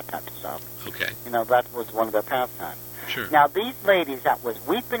all that type of stuff. Okay. That was one of their pastimes. Sure. Now, these ladies that was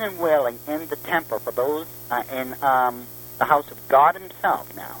weeping and wailing in the temple for those in the house of God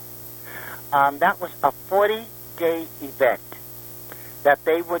himself now, that was a 40-day event that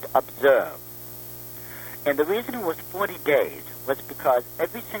they would observe. And the reason it was 40 days was because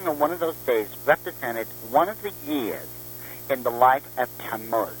every single one of those days represented one of the years in the life of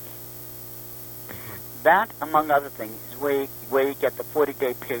Tammuz. That, among other things, is where you get the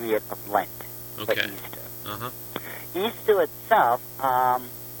 40-day period of Lent for Easter. Uh-huh. Easter itself,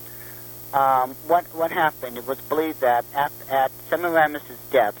 what happened, it was believed that at Semiramis'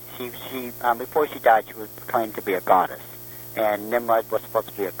 death, she before she died, she was proclaimed to be a goddess, and Nimrod was supposed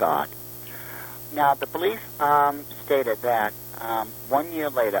to be a god. Now, the belief stated that 1 year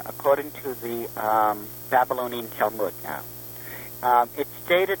later, according to the Babylonian Talmud now, it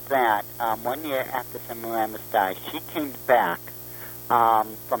stated that 1 year after Semiramis died, she came back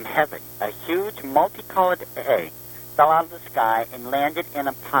from heaven. A huge multicolored egg fell out of the sky and landed in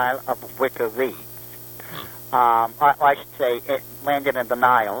a pile of wicker reeds. I should say it landed in the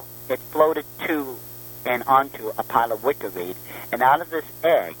Nile. It floated to and onto a pile of wicker reeds, and out of this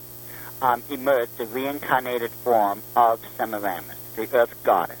egg emerged the reincarnated form of Semiramis, the earth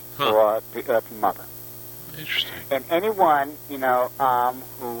goddess, or the earth mother. Interesting. And anyone,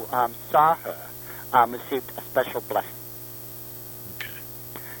 who saw her received a special blessing. Okay.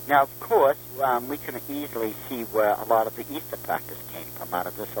 Now, of course, we can easily see where a lot of the Easter practice came from out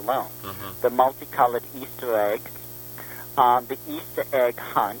of this alone. Uh-huh. The multicolored Easter eggs, the Easter egg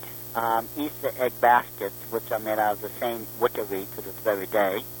hunt, Easter egg baskets, which are made out of the same wicker reed to this very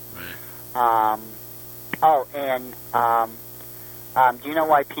day. Right. Do you know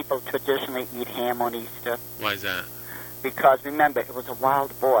why people traditionally eat ham on Easter? Why is that? Because, remember, it was a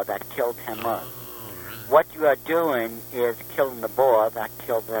wild boar that killed Tammuz. Oh, right. What you are doing is killing the boar that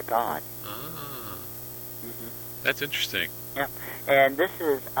killed their god. Ah. Mm-hmm. That's interesting. Yeah. And this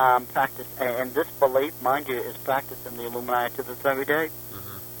is practiced, and this belief, mind you, is practiced in the Illuminati to this very day.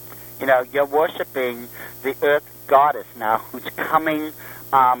 Uh-huh. You're worshiping the earth goddess now who's coming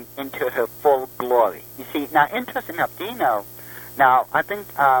into her full glory. You see, now, interesting enough, do you know, now, I think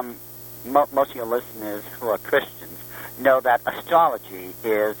most of your listeners who are Christians know that astrology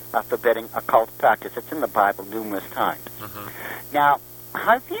is a forbidding occult practice. It's in the Bible numerous times. Uh-huh. Now,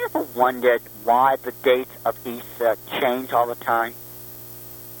 have you ever wondered why the dates of Easter change all the time?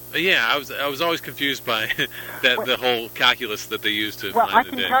 Yeah, I was always confused by the whole calculus that they used to Well, find I the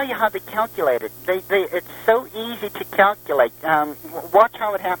can day. tell you how they calculate it. It's so easy to calculate. Watch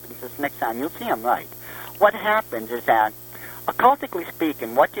how it happens this next time. You'll see I'm right. What happens is that, occultically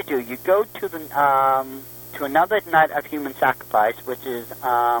speaking, what you do, you go to the to another night of human sacrifice, which is,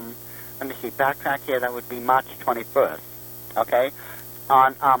 let me see, backtrack here, that would be March 21st, okay?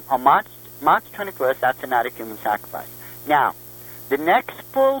 On March 21st, that's the night of human sacrifice. Now, the next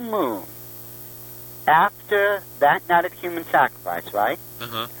full moon after that night of human sacrifice, right?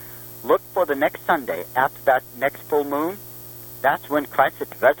 Uh-huh. Look for the next Sunday after that next full moon. That's when Christ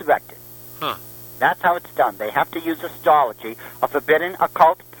is resurrected. Huh. That's how it's done. They have to use astrology, a forbidden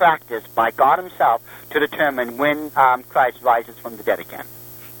occult practice by God himself, to determine when Christ rises from the dead again.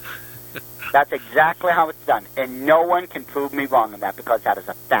 That's exactly how it's done. And no one can prove me wrong on that, because that is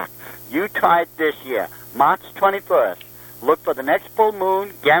a fact. You tried this year, March 21st. Look for the next full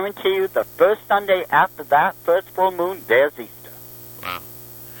moon. Guarantee you the first Sunday after that first full moon, there's Easter. Wow.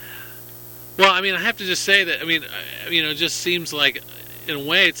 Well, I mean, I have to just say that, it just seems like, in a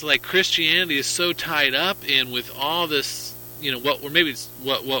way, it's like Christianity is so tied up in with all this,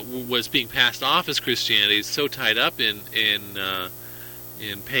 what was being passed off as Christianity is so tied up in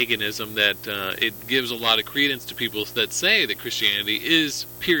paganism that it gives a lot of credence to people that say that Christianity is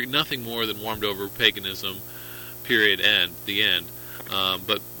nothing more than warmed over paganism. Period. End. The end.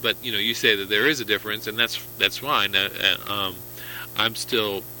 But you say that there is a difference, and that's fine. I'm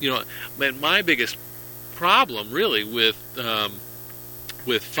still, my biggest problem really with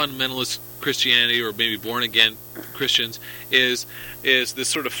fundamentalist Christianity, or maybe born again Christians, is this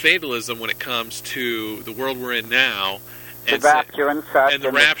sort of fatalism when it comes to the world we're in now. The rapture and such, and the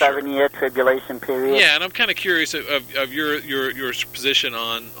 7-year tribulation period. Yeah, and I'm kind of curious of your position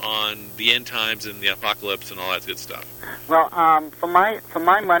on the end times and the apocalypse and all that good stuff. Well, for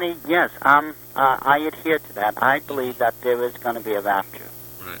my money, yes, I adhere to that. I believe that there is going to be a rapture.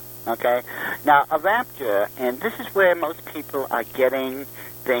 Right. Okay. Now, a rapture, and this is where most people are getting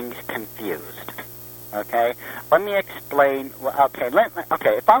things confused. Okay. Let me explain. Okay.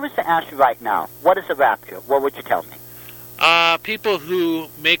 Okay. If I was to ask you right now, what is a rapture? What would you tell me? People who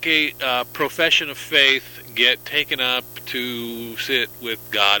make a profession of faith get taken up to sit with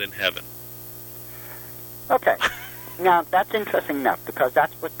God in heaven. Okay. Now, that's interesting enough, because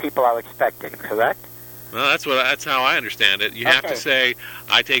that's what people are expecting, correct? Well, that's how I understand it. You have to say,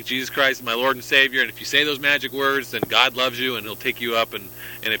 I take Jesus Christ as my Lord and Savior, and if you say those magic words, then God loves you, and he'll take you up, and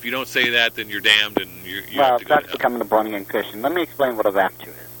if you don't say that, then you're damned, and you have to go that's becoming a born-again Christian. Let me explain what a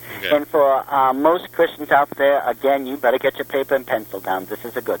rapture is. Okay. And for most Christians out there, again, you better get your paper and pencil down. This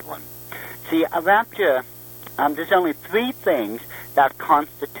is a good one. See, a rapture, there's only 3 things that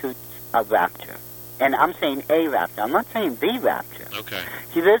constitutes a rapture. And I'm saying a rapture. I'm not saying the rapture. Okay.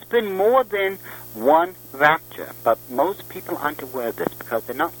 See, there's been more than one rapture, but most people aren't aware of this because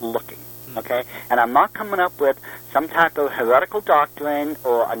they're not looking. Okay? And I'm not coming up with some type of heretical doctrine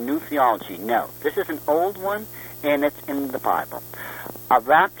or a new theology. No. This is an old one, and it's in the Bible. A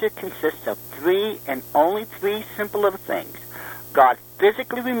rapture consists of 3 and only 3 simple little things. God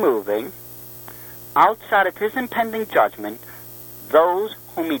physically removing, outside of his impending judgment, those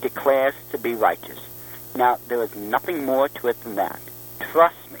whom he declares to be righteous. Now, there is nothing more to it than that.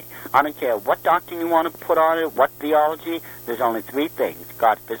 Trust me. I don't care what doctrine you want to put on it, what theology, there's only 3 things.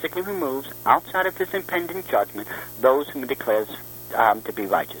 God physically removes, outside of his impending judgment, those whom he declares to be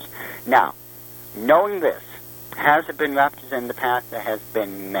righteous. Now, knowing this, has there been raptures in the past? There has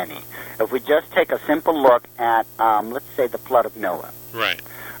been many. If we just take a simple look at, let's say, the flood of Noah. Right.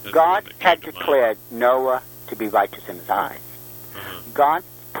 God had declared Noah to be righteous in his eyes. Uh-huh. God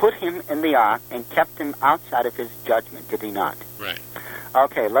put him in the ark and kept him outside of his judgment, did he not? Right.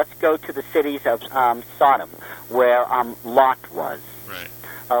 Okay, let's go to the cities of Sodom, where Lot was. Right.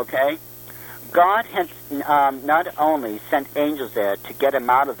 Okay? God had not only sent angels there to get him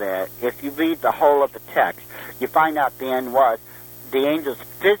out of there. If you read the whole of the text, you find out the end was the angels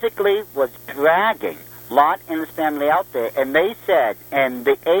physically was dragging Lot and his family out there, and they said, and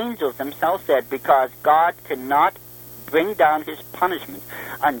the angels themselves said, because God cannot bring down his punishment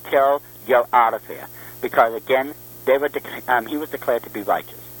until you're out of here. Because, again, they were he was declared to be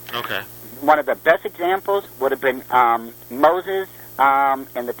righteous. Okay. One of the best examples would have been Moses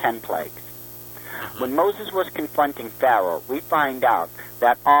and the 10 plagues. When Moses was confronting Pharaoh, we find out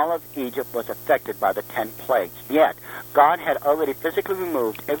that all of Egypt was affected by the 10 plagues. Yet, God had already physically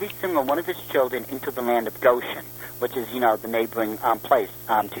removed every single one of his children into the land of Goshen, which is, the neighboring place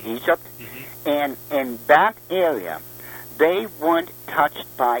to Egypt. And in that area, they weren't touched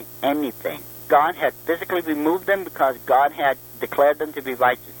by anything. God had physically removed them because God had declared them to be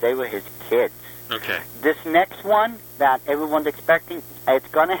righteous. They were his kids. Okay. This next one that everyone's expecting, it's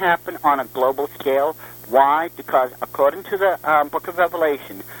going to happen on a global scale. Why? Because according to the book of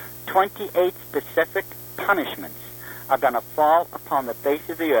Revelation, 28 specific punishments are going to fall upon the face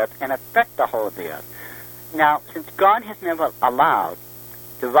of the earth and affect the whole of the earth. Now, since God has never allowed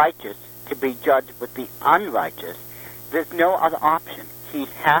the righteous to be judged with the unrighteous, there's no other option. He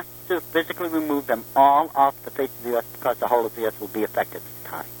has to physically remove them all off the face of the earth because the whole of the earth will be affected at the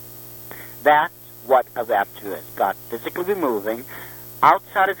time. That's what a rapture is. God physically removing,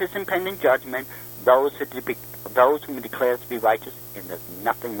 outside of his impending judgment, those whom he declares to be righteous, and there's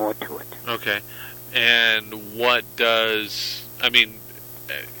nothing more to it. Okay. And what does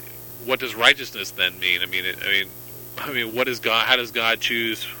righteousness then mean? I mean, what is God? How does God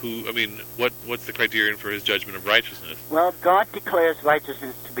choose who? I mean, what's the criterion for his judgment of righteousness? Well, God declares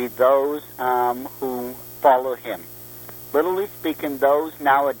righteousness to be those who follow him. Literally speaking, those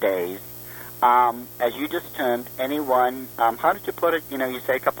nowadays, as you just termed, anyone. How did you put it? You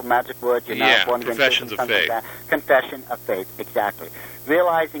say a couple magic words. You're not born again. Confessions of faith. Like confession of faith, exactly.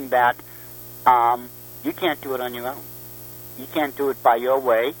 Realizing that you can't do it on your own. You can't do it by your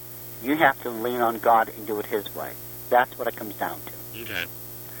way. You have to lean on God and do it his way. That's what it comes down to. Okay.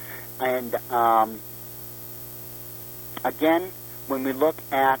 And again, when we look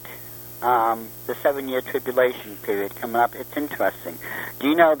at the 7-year tribulation period coming up, it's interesting. Do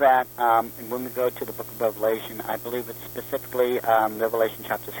you know that when we go to the book of Revelation, I believe it's specifically Revelation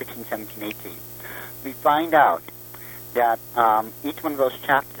chapter 16, 17, 18, we find out that each one of those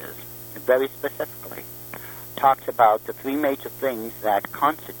chapters, very specifically, talks about the three major things that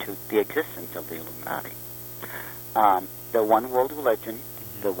constitute the existence of the Illuminati. The one world religion,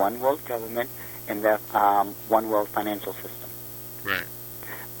 the one world government, and the one world financial system. Right.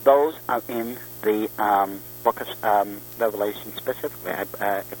 Those are in the book of Revelation specifically,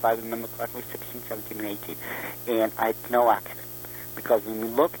 if I remember correctly, 16, 17, and 18. And it's no accident, because when we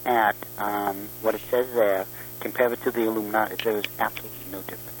look at what it says there, compare it to the Illuminati, there is absolutely no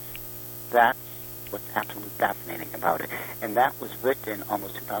difference. That's what's absolutely fascinating about it. And that was written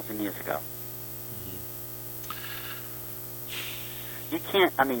almost 2,000 years ago. You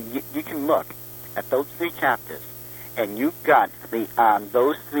can't, you can look at those three chapters, and you've got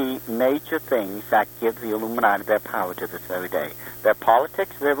those three major things that give the Illuminati their power to this very day. Their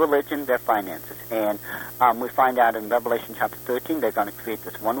politics, their religion, their finances. And we find out in Revelation chapter 13, they're going to create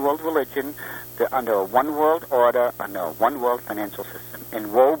this one world religion. They're under a one world order, under a one world financial system.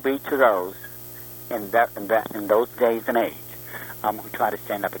 And woe be to those in those days and age who try to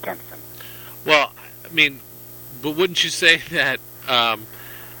stand up against them. Well, but wouldn't you say that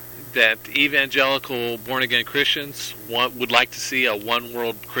that evangelical born-again Christians would like to see a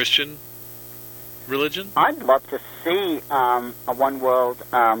one-world Christian religion? I'd love to see a one-world.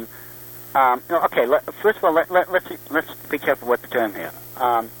 First of all, let's be careful with the term here.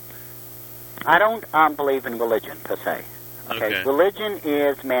 I don't believe in religion per se. Okay, religion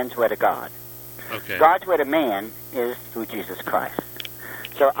is man's way to God. Okay. God's way to man is through Jesus Christ.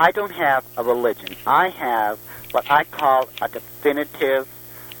 So I don't have a religion. I have what I call a definitive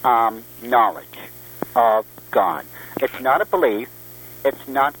knowledge of God. It's not a belief. It's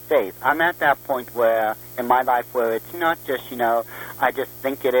not faith. I'm at that point where, in my life, where it's not just, I just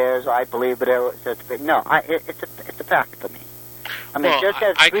think it is, or I believe it is. No, it's a fact for me. Just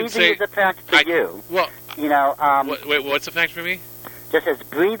as breathing is a fact for you. Well, wait, what's a fact for me? Just as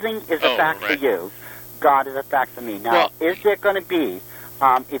breathing is a fact for you, God is a fact for me. Now, is there going to be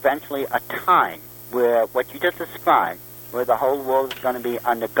eventually a time where what you just described, where the whole world is going to be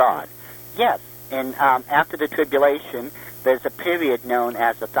under God? Yes. And after the tribulation, there's a period known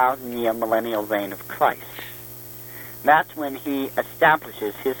as the 1,000-year millennial reign of Christ. That's when he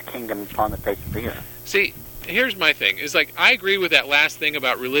establishes his kingdom upon the face of the earth. See, here's my thing. It's like, I agree with that last thing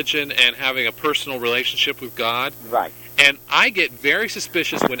about religion and having a personal relationship with God. Right. And I get very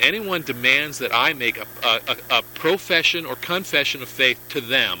suspicious when anyone demands that I make a profession or confession of faith to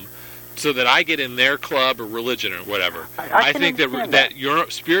them so that I get in their club or religion or whatever. I think that your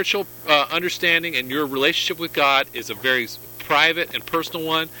spiritual understanding and your relationship with God is a very private and personal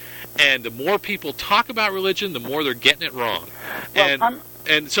one. And the more people talk about religion, the more they're getting it wrong. Well,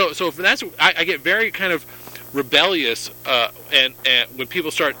 and so that's I get very kind of rebellious and when people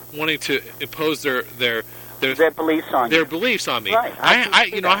start wanting to impose their beliefs on their beliefs on me. Right.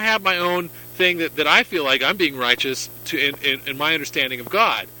 I have my own thing that I feel like I'm being righteous in my understanding of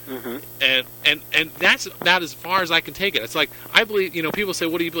God. Mm-hmm. And that's about as far as I can take it. It's like, I believe, people say,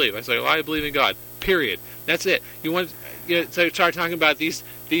 what do you believe? I say, well, I believe in God. Period. That's it. You want to start talking about these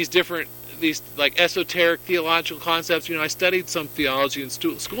different these like esoteric theological concepts. You know, I studied some theology in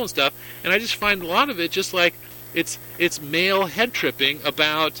school and stuff, and I just find a lot of it just like it's male head tripping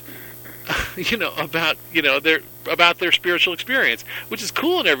about about their spiritual experience, which is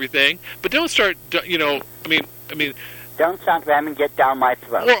cool and everything. But don't start, I mean. Don't start ramming it down my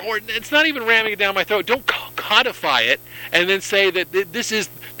throat. Or it's not even ramming it down my throat. Don't codify it and then say that this is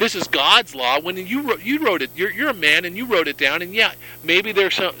God's law when you wrote it. You're a man and you wrote it down. And yeah, maybe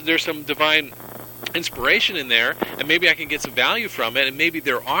there's some divine inspiration in there, and maybe I can get some value from it. And maybe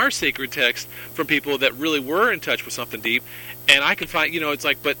there are sacred texts from people that really were in touch with something deep, and I can find. It's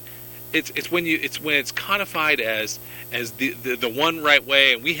like, but. It's when it's codified as the one right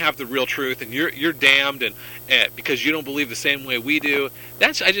way, and we have the real truth, and you're damned, and because you don't believe the same way we do.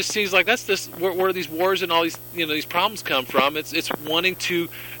 I just seems like that's this where these wars and all these these problems come from. It's wanting to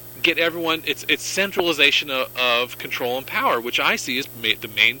get everyone. It's centralization of control and power, which I see as the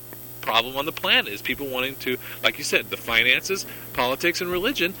main problem on the planet is people wanting to, like you said, the finances, politics, and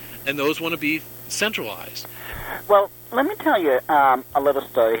religion, and those want to be centralized. Well, let me tell you a little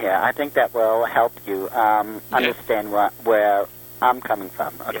story here. I think that will help you understand where I'm coming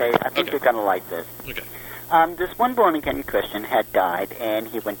from. Okay, I think you're going to like this. Okay. This one born-again Christian had died, and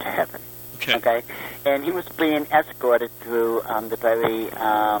he went to heaven. Okay. And he was being escorted through the very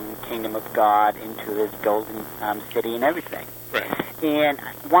kingdom of God into this golden city and everything. Right. And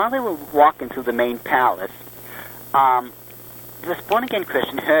while they were walking through the main palace, this born-again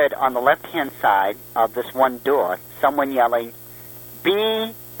Christian heard on the left-hand side of this one door someone yelling,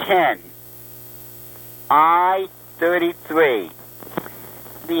 B10, I-33.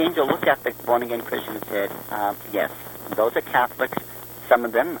 The angel looked at the born-again Christian and said, yes, those are Catholics. Some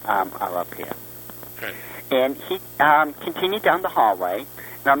of them are up here. Right. And he continued down the hallway,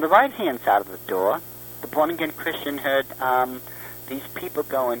 and on the right-hand side of the door, the born-again Christian heard these people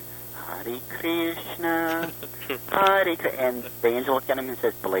going, Hare Krishna, Hare Krishna. And the angel looked at him and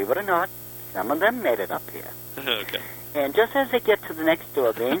says, believe it or not, some of them made it up here. Okay. And just as they get to the next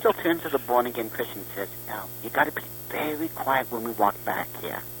door, the angel turns to the born-again Christian and says, now, you got to be very quiet when we walk back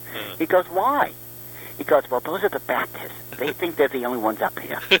here. He goes, why? He goes, well, those are the Baptists. They think they're the only ones up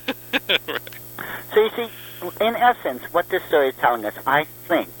here. Right. So you see, in essence, what this story is telling us, I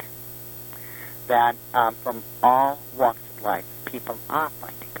think that from all walks of life, people are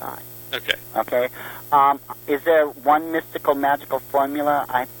finding God. Okay. Okay? Is there one mystical, magical formula?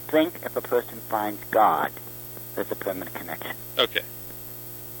 I think if a person finds God, there's a permanent connection. Okay.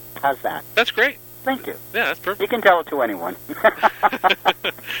 How's that? That's great. Thank you. Yeah, that's perfect. You can tell it to anyone.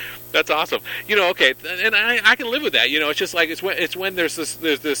 That's awesome. Okay, and I can live with that. It's just like it's when there's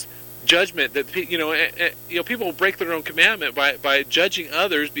this judgment that people break their own commandment by judging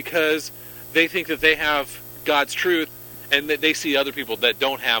others because they think that they have God's truth and that they see other people that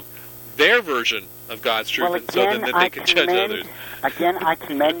don't have their version of God's truth, well, and so then that they can judge others. Again, I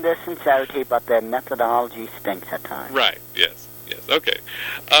commend their sincerity, but their methodology stinks at times. Right. Yes. Okay.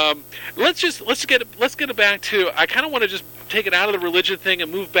 Let's get it back to. I kind of want to just take it out of the religion thing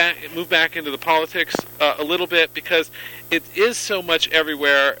and move back into the politics a little bit, because it is so much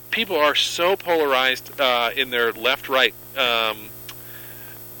everywhere. People are so polarized in their left-right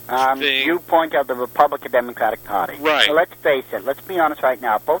viewpoint of the Republican Democratic Party. Right. So let's face it. Let's be honest right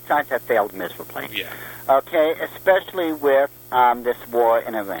now. Both sides have failed miserably. Yeah. Okay, especially with this war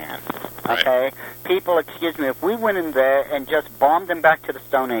in Iran. Okay? Right. People, excuse me, if we went in there and just bombed them back to the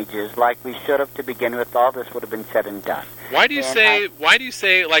Stone Ages like we should have to begin with, all this would have been said and done. Why do you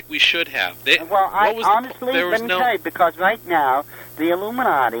say like we should have? Honestly, let me tell you, because right now the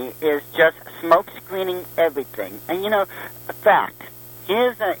Illuminati is just smoke screening everything. And a fact.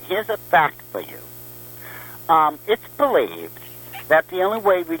 Here's a fact for you. It's believed that the only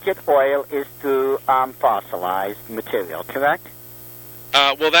way we get oil is through fossilized material. Correct?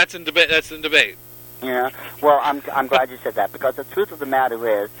 Well, that's in debate. Yeah. Well, I'm glad you said that, because the truth of the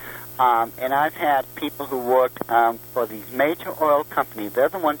matter is, and I've had people who work for these major oil companies. They're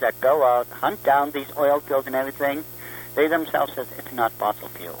the ones that go out, hunt down these oil fields and everything. They themselves says it's not fossil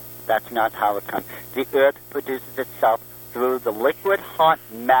fuel. That's not how it comes. The Earth produces itself through the liquid hot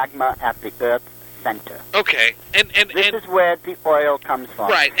magma at the Earth's center. Okay, and this is where the oil comes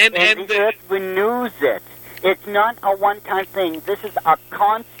from. Right, and the Earth renews it. It's not a one-time thing. This is a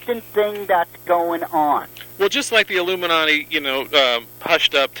constant thing that's going on. Well, just like the Illuminati,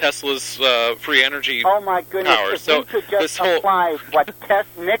 hushed up Tesla's free energy Oh my goodness! power. If we could just apply what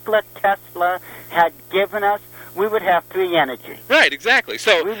Nikola Tesla had given us, we would have free energy. Right, exactly.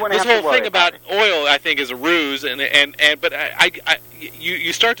 So We wouldn't this have to whole worry thing about about oil, I think, is a ruse, but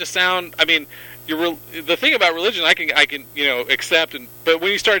you start to sound. I mean, the thing about religion, I can accept, but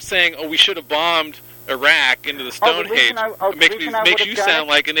when you start saying, "Oh, we should have bombed Iraq into the Stone Age," it makes you sound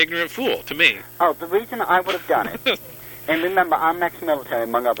like an ignorant fool to me. Oh, the reason I would have done it, and remember, I'm ex-military,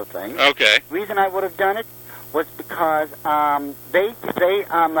 among other things. Okay. The reason I would have done it was because they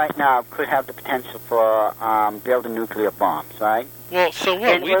right now could have the potential for building nuclear bombs, right? Well, so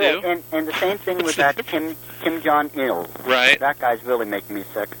what? And we do. And the same thing with that Kim Jong-il. Right. That guy's really making me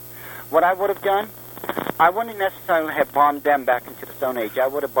sick. What I would have done, I wouldn't necessarily have bombed them back into the Stone Age. I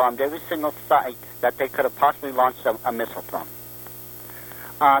would have bombed every single site that they could have possibly launched a missile from.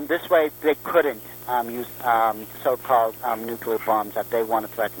 This way, they couldn't use so-called nuclear bombs that they want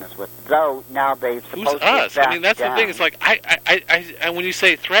to threaten us with. Though now they've Who's supposed us? to I mean, that's the thing. It's like I when you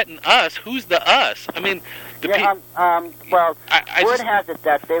say threaten us, who's the us? I mean, well, word has it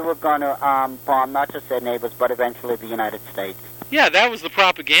that they were going to bomb not just their neighbors, but eventually the United States. Yeah, that was the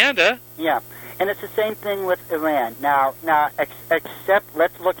propaganda. Yeah, and it's the same thing with Iran. Now, except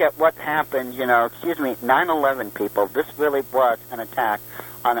let's look at what happened. 9/11 people. This really was an attack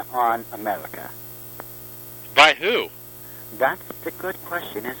on America. By who? That's the good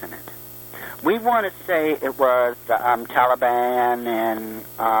question, isn't it? We want to say it was the Taliban and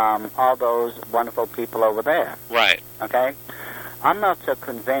all those wonderful people over there. Right. Okay? I'm not so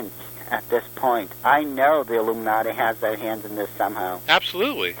convinced at this point. I know the Illuminati has their hands in this somehow.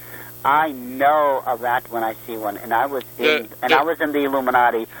 Absolutely. I know of that when I see one, and I was in the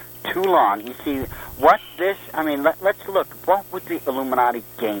Illuminati too long. You see, let's look. What would the Illuminati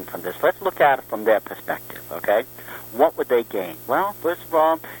gain from this? Let's look at it from their perspective, okay? What would they gain? Well, first of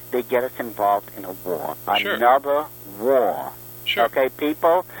all, they get us involved in a war. Sure. Another war. Sure. Okay,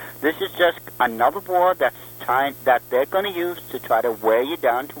 people? This is just another war that they're going to use to try to wear you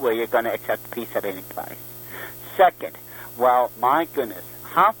down to where you're going to accept peace at any price. Second, well, my goodness,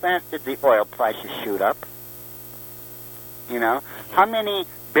 how fast did the oil prices shoot up? How many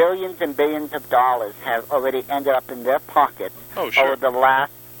billions and billions of dollars have already ended up in their pockets over the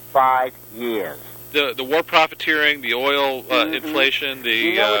last 5 years? The war profiteering, the oil inflation,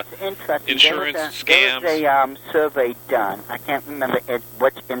 the insurance scams. There was a survey done. I can't remember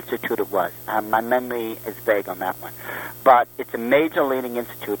which institute it was. My memory is vague on that one. But it's a major leading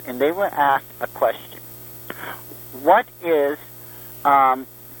institute, and they were asked a question. What is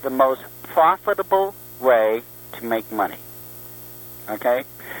the most profitable way to make money? Okay?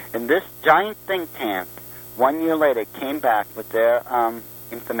 And this giant think tank, 1 year later, came back with their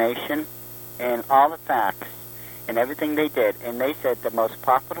information and all the facts and everything they did, and they said the most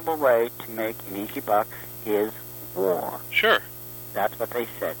profitable way to make an easy buck is war. Sure. That's what they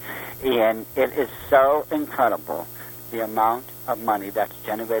said. And it is so incredible, the amount of money that's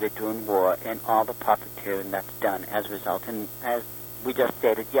generated during war and all the profiteering that's done as a result. And as we just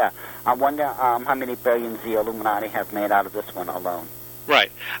stated, I wonder how many billions the Illuminati have made out of this one alone.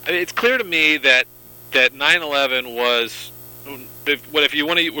 Right. I mean, it's clear to me that 9/11 was... If you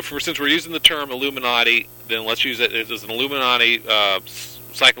want to, since we're using the term Illuminati, then let's use it as an Illuminati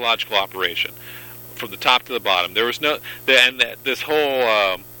psychological operation from the top to the bottom. There was this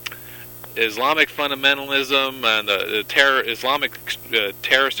whole Islamic fundamentalism and the Islamic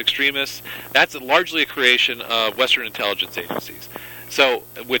terrorist extremists. That's largely a creation of Western intelligence agencies. So,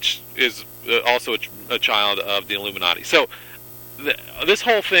 which is also a child of the Illuminati. So. This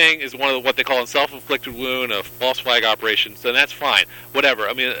whole thing is one of what they call a self-inflicted wound, a false flag operation, so that's fine. Whatever.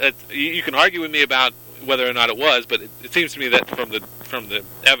 I mean, you can argue with me about whether or not it was, but it seems to me that from the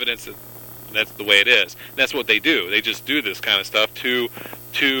evidence that's the way it is. And that's what they do. They just do this kind of stuff to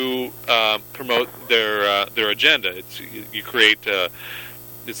promote their agenda. You create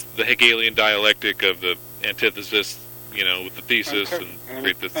it's the Hegelian dialectic of the antithesis, with the thesis and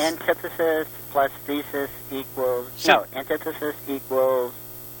create this antithesis plus thesis equals antithesis equals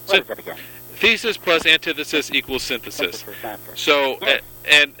what is it again? Thesis plus antithesis equals synthesis. So yes.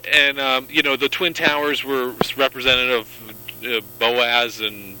 and the Twin Towers were representative of Boaz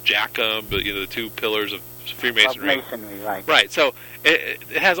and Jacobm, the two pillars of Freemasonry. Right. Right. So it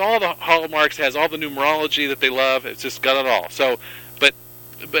has all the hallmarks, it has all the numerology that they love. It's just got it all. So, but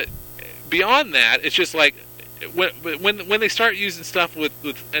beyond that, it's just like. When they start using stuff with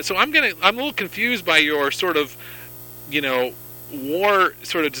and so I'm a little confused by your sort of war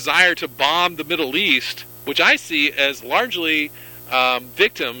sort of desire to bomb the Middle East, which I see as largely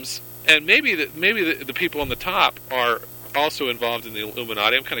victims, and maybe the people on the top are also involved in the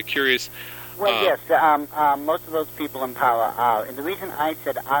Illuminati. I'm kind of curious. Well, yes, most of those people in power are, and the reason I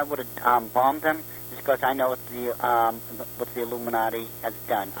said I would have bombed them is because I know what the Illuminati has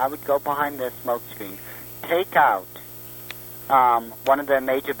done. I would go behind their smoke screen, take out one of their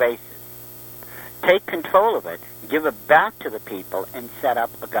major bases, take control of it, give it back to the people, and set up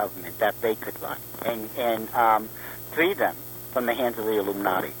a government that they could run, and free them from the hands of the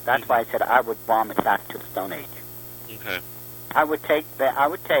Illuminati. That's why I said I would bomb it back to the Stone Age. Okay. I would take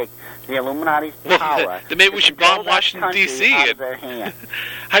the Illuminati's power. Then maybe we should bomb Washington D.C. out of their hands.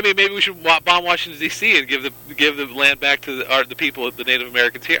 I mean, maybe we should bomb Washington D.C. and give the land back to the people, the Native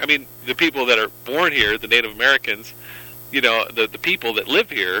Americans here. I mean, the people that are born here, the Native Americans. You know, the people that live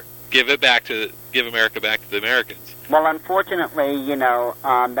here, give America back to the Americans. Well, unfortunately, you know,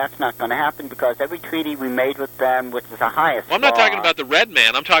 that's not going to happen because every treaty we made with them, which is the highest. Well, I'm not talking about the red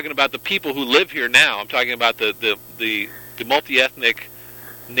man. I'm talking about the people who live here now. I'm talking about the multi-ethnic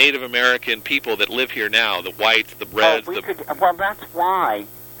Native American people that live here now, the whites, the reds. Well, that's why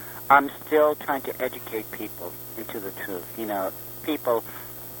I'm still trying to educate people into the truth. You know, people,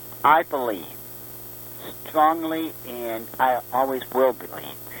 I believe strongly, and I always will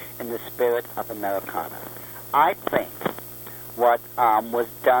believe, in the spirit of Americana. I think what was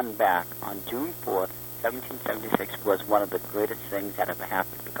done back on June 4th, 1776, was one of the greatest things that ever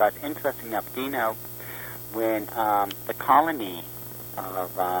happened. Because, interesting enough, do you know, when the colony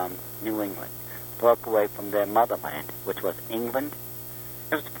of New England broke away from their motherland, which was England,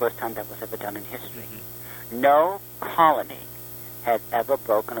 it was the first time that was ever done in history. Mm-hmm. No colony had ever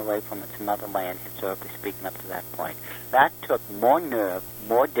broken away from its motherland, historically speaking, up to that point. That took more nerve,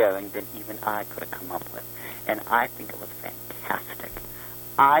 more daring than even I could have come up with. And I think it was fantastic.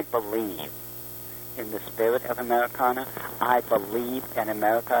 I believe in the spirit of Americana. I believe in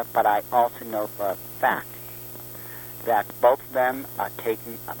America, but I also know for a fact that both of them are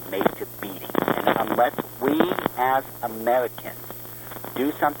taking a major beating. And unless we, as Americans,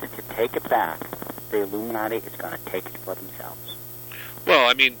 do something to take it back, the Illuminati is going to take it for themselves. Well,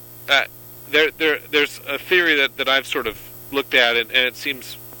 I mean, there's a theory that I've sort of looked at, and it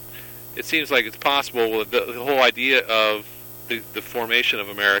seems like it's possible. The whole idea of the formation of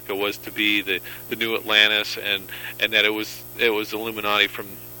America was to be the new Atlantis, and that it was Illuminati from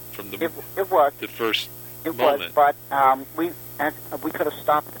the first moment. But we could have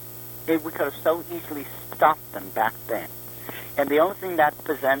stopped it. We could have so easily stopped them back then. And the only thing that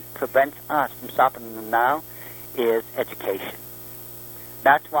prevents us from stopping them now is education.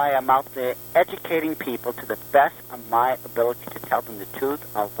 That's why I'm out there educating people to the best of my ability to tell them the truth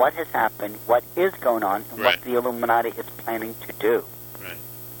of what has happened, what is going on, and what the Illuminati is planning to do.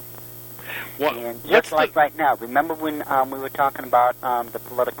 Right. And just like right now, remember when we were talking about the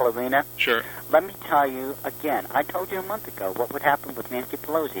political arena? Sure. Let me tell you again. I told you a month ago what would happen with Nancy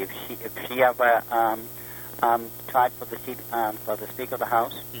Pelosi if she ever tried for the seat for the Speaker of the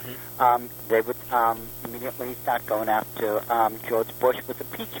House. Mm-hmm. They would immediately start going after George Bush with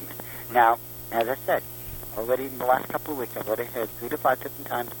impeachment. Mm-hmm. Now, as I said, already in the last couple of weeks, I've already heard 3 to 5 different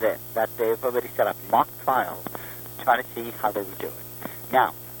times that they've already set up mock trials to try to see how they would do it.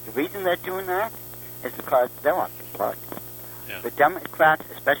 Now, the reason they're doing that is because they're out for blood. Yeah. The Democrats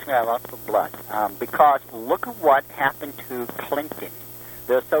especially are out for blood because look at what happened to Clinton,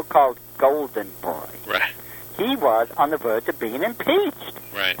 the so-called golden boy. Right. He was on the verge of being impeached.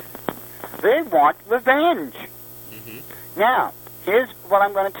 Right. They want revenge. Mm-hmm. Now, here's what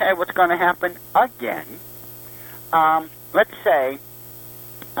I'm going to tell you what's going to happen again. Let's say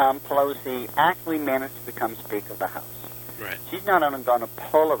Pelosi actually managed to become Speaker of the House. Right. She's not only going to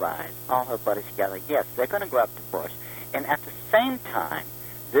polarize all her buddies together. Yes, they're going to go after Bush. And at the same time,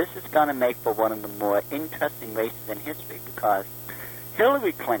 this is going to make for one of the more interesting races in history because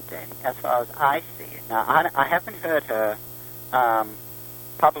Hillary Clinton, as far as I see it, now I haven't heard her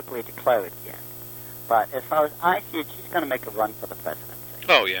publicly declare it yet, but as far as I see it, she's going to make a run for the presidency.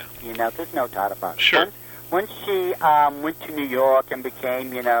 Oh, yeah. You know, there's no doubt about it. Sure. When she went to New York and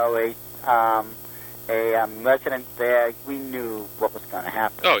became, you know, a resident there, we knew what was going to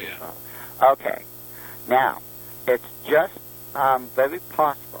happen. Oh, yeah. So, okay. Now, it's just very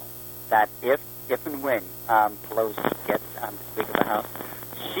possible that if and when Pelosi gets the Speaker of the House,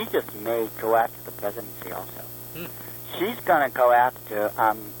 she just may go after the presidency also. Hmm. She's going to go after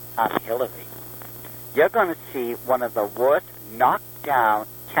Hillary. You're going to see one of the worst knockdown,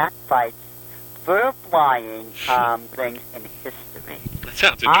 cat fights, fur-flying things in history. That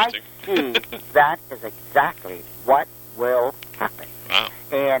sounds interesting. I see that is exactly what will happen. Wow.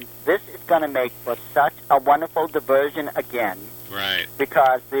 And this is going to make for such a wonderful diversion again. Right.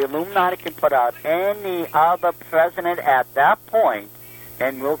 Because the Illuminati can put out any other president at that point,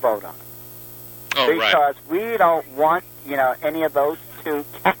 and we'll vote on it. Oh, because we don't want, you know, any of those two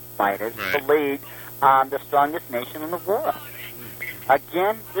cat fighters to lead the strongest nation in the world.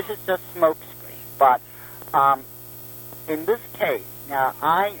 Again, this is just smokescreen. But in this case, now,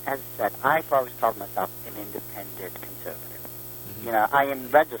 as I said, I've always called myself an independent conservative. You know, I am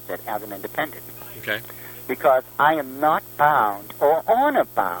registered as an independent. Okay. Because I am not bound or honor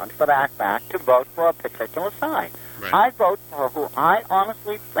bound, for that fact, to vote for a particular side. Right. I vote for who I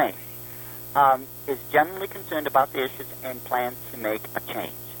honestly think is genuinely concerned about the issues and plans to make a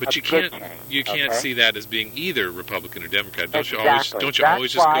change. But you can't see that as being either Republican or Democrat. Don't Exactly. you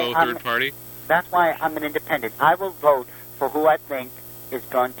always just go third party? That's why I'm an independent. I will vote for who I think is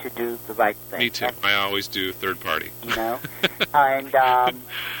going to do the right thing. Me too. I always do third party. You know? And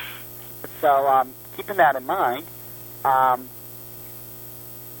so keeping that in mind,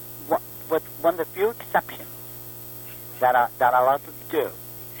 with one of the few exceptions that I'll have to do,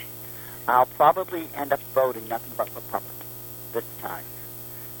 I'll probably end up voting nothing but Republican this time,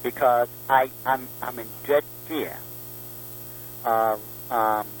 because I'm in dread fear of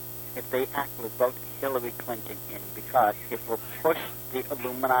if they actually vote Hillary Clinton in, because it will push the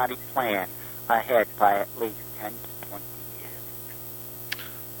Illuminati plan ahead by at least 10 to 20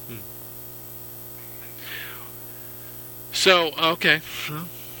 years. So, okay.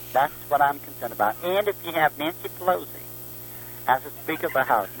 That's what I'm concerned about. And if you have Nancy Pelosi as a Speaker of the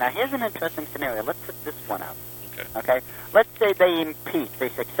House. Now, here's an interesting scenario. Let's put this one out. Okay? Let's say they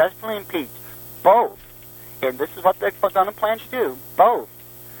successfully impeach both, and this is what they're going to plan to do, both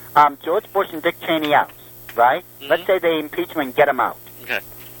George Bush and Dick Cheney out, right? Mm-hmm. Let's say they impeach them and get them out. Okay.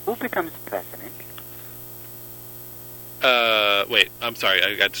 Who becomes president? Wait, I'm sorry,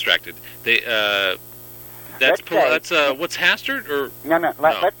 I got distracted. What's Hastert or no?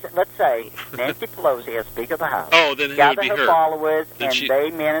 Let's say Nancy Pelosi as Speaker of the House. Oh, then it gather would be her her followers, then and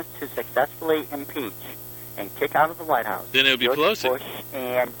they manage to successfully impeach and kick out of the White House. Then it would be George Pelosi. Bush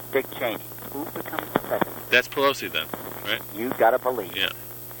and Dick Cheney. Who becomes president? That's Pelosi then, right? You gotta believe. Yeah.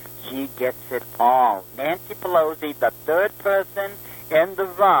 She gets it all. Nancy Pelosi, the third person in the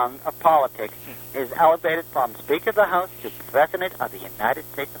rung of politics, is elevated from Speaker of the House to President of the United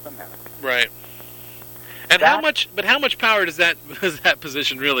States of America. Right. And how much power does that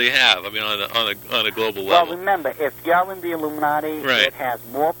position really have? I mean, on a global level. Well, remember, if you're in the Illuminati, right, it has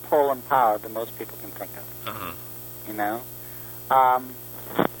more pull and power than most people can think of. Uh-huh. You know,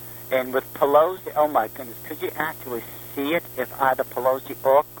 and with Pelosi, oh my goodness, could you actually see it if either Pelosi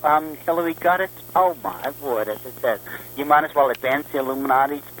or Hillary got it? Oh my word, as it says, you might as well advance the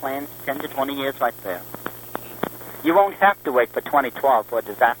Illuminati's plans 10 to 20 years right there. You won't have to wait for 2012 for a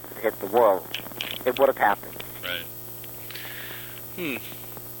disaster to hit the world. It would have happened. Right. Yeah.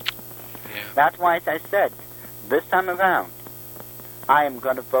 That's why, as I said, this time around, I am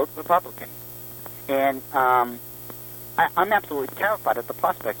going to vote Republican. And I'm absolutely terrified at the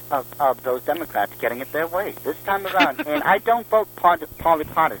prospects of those Democrats getting it their way this time around. And I don't vote party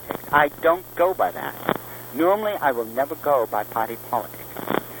politics. I don't go by that. Normally, I will never go by party politics.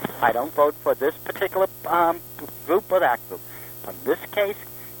 I don't vote for this particular group or that group. But in this case,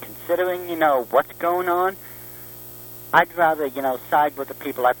 considering, what's going on, I'd rather, side with the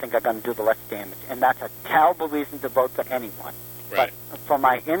people I think are going to do the less damage. And that's a terrible reason to vote for anyone. Right. But for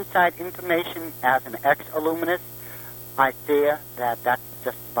my inside information as an ex-illuminist, I fear that that's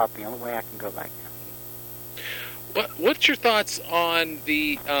just about the only way I can go right now. What's your thoughts on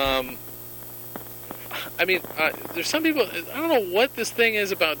the... there's some people... I don't know what this thing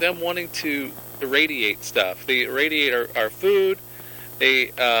is about them wanting to irradiate stuff. They irradiate our food.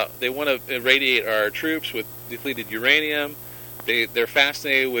 They want to irradiate our troops with depleted uranium. They're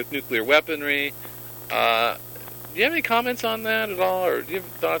fascinated with nuclear weaponry. Do you have any comments on that at all, or do you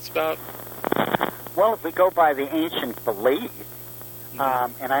have thoughts about? Well, if we go by the ancient beliefs,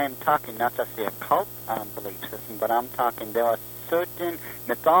 and I am talking not just the occult belief system, but I'm talking there are certain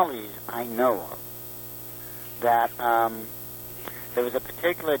mythologies I know of that there was a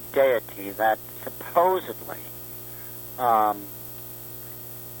particular deity that supposedly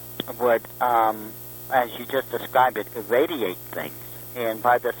would, as you just described it, irradiate things, and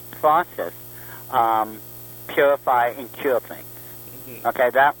by this process, purify and cure things. Mm-hmm. Okay,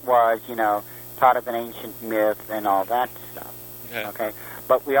 that was, part of an ancient myth and all that stuff. Okay,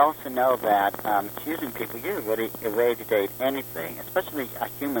 but we also know that accusing people, you really irradiate anything, especially a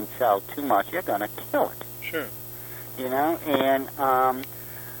human cell, too much, you're going to kill it. Sure. And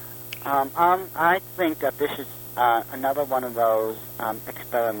I think that this is another one of those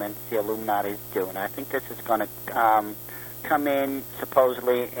experiments the Illuminati do, and I think this is going to come in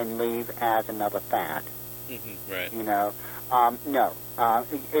supposedly and leave as another fad. Mm-hmm, right. No.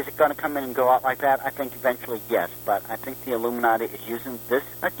 Is it going to come in and go out like that? I think eventually, yes. But I think the Illuminati is using this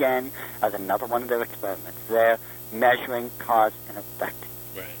again as another one of their experiments. They're measuring cause and effect.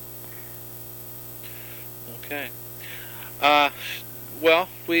 Right. Okay. Well,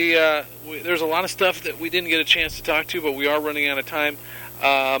 we there's a lot of stuff that we didn't get a chance to talk to, but we are running out of time.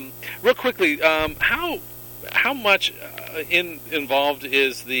 Real quickly, how much involved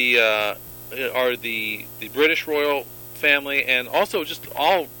is the British royal family, and also just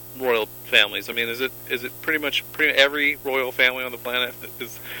all royal families? I mean, is it pretty much every royal family on the planet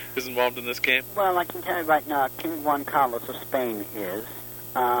is involved in this game? Well, I can tell you right now, King Juan Carlos of Spain is.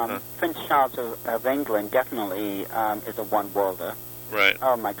 Prince Charles of England definitely is a one-worlder. Right.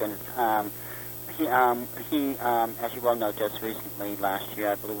 Oh my goodness. He, as you well know, just recently, last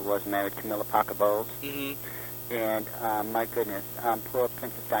year, I believe it was, married Camilla Parker Bowles. Mm-hmm. And my goodness, poor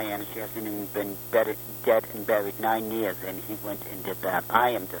Princess Diana, she hasn't even been dead and buried 9 years, and he went and did that.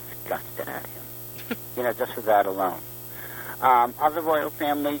 I am disgusted at him. Just for that alone. Other royal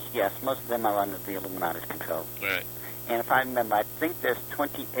families, yes, most of them are under the Illuminati's control. Right. And if I remember, I think there's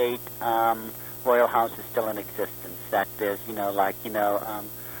 28 royal houses still in existence. That there's,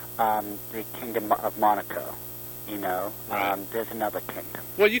 the Kingdom of Monaco. Right. There's another kingdom.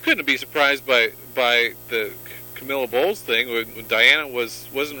 Well, you couldn't be surprised by the Camilla Bowles thing when Diana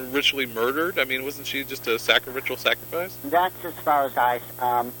wasn't ritually murdered. I mean, wasn't she just a ritual sacrifice? That's as far as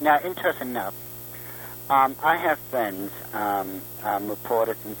now, interesting enough, I have friends,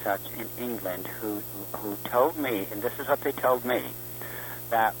 reporters and such in England who told me, and this is what they told me,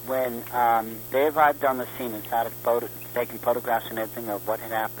 that when they arrived on the scene and started taking photographs and everything of what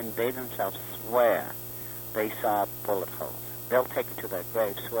had happened, they themselves swear they saw bullet holes. They'll take it to their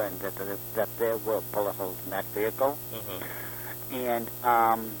grave swearing that there were bullet holes in that vehicle. Mm-hmm. And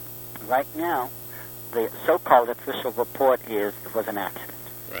right now, the so-called official report is it was an accident.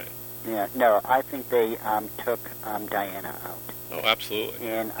 Right. Yeah. No, I think they took Diana out. Oh, absolutely.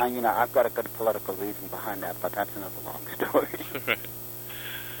 And I've got a good political reason behind that, but that's another long story. Right.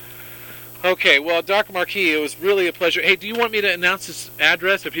 Okay. Well, Dr. Marquis, it was really a pleasure. Hey, do you want me to announce this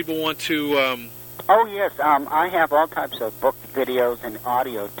address if people want to? Oh yes, I have all types of book videos and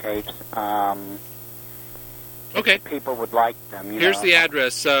audio tapes. Okay. If people would like them. Here's the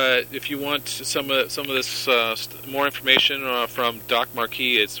address. If you want some of this more information from Doc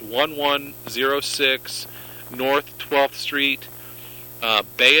Marquis, it's 1106 North 12th Street,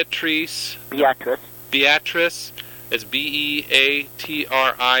 Beatrice. Beatrice. It's Beatrice.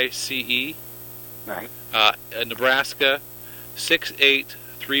 Right. Nebraska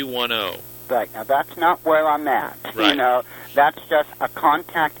 68310. Right. Now, that's not where I'm at. Right. That's just a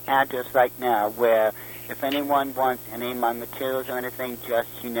contact address right now where if anyone wants any of my materials or anything, just,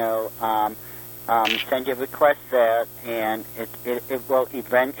 send your request there, and it will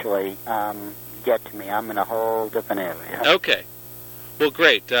eventually get to me. I'm in a whole different area. Okay. Well,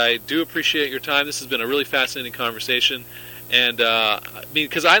 great. I do appreciate your time. This has been a really fascinating conversation. And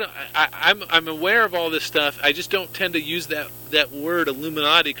because I'm aware of all this stuff, I just don't tend to use that word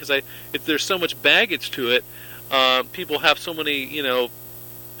Illuminati because there's so much baggage to it. People have so many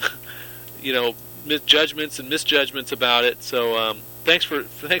misjudgments and misjudgments about it. So thanks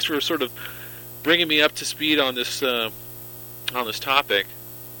for sort of bringing me up to speed on this topic.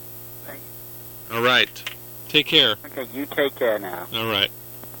 Thank you. All right. Take care. Okay, you take care now. All right.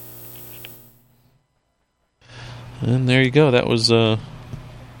 And there you go. That was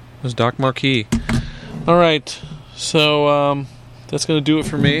Doc Marquis. All right. So that's going to do it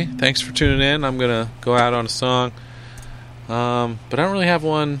for me. Thanks for tuning in. I'm going to go out on a song. But I don't really have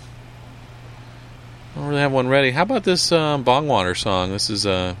one ready. How about this Bongwater song? This is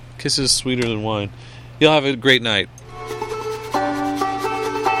Kisses Sweeter Than Wine. You'll have a great night.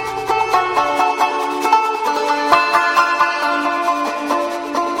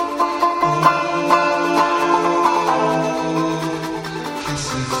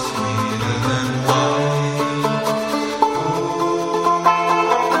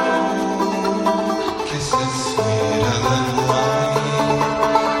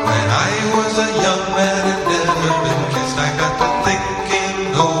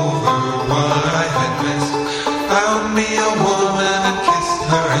 Found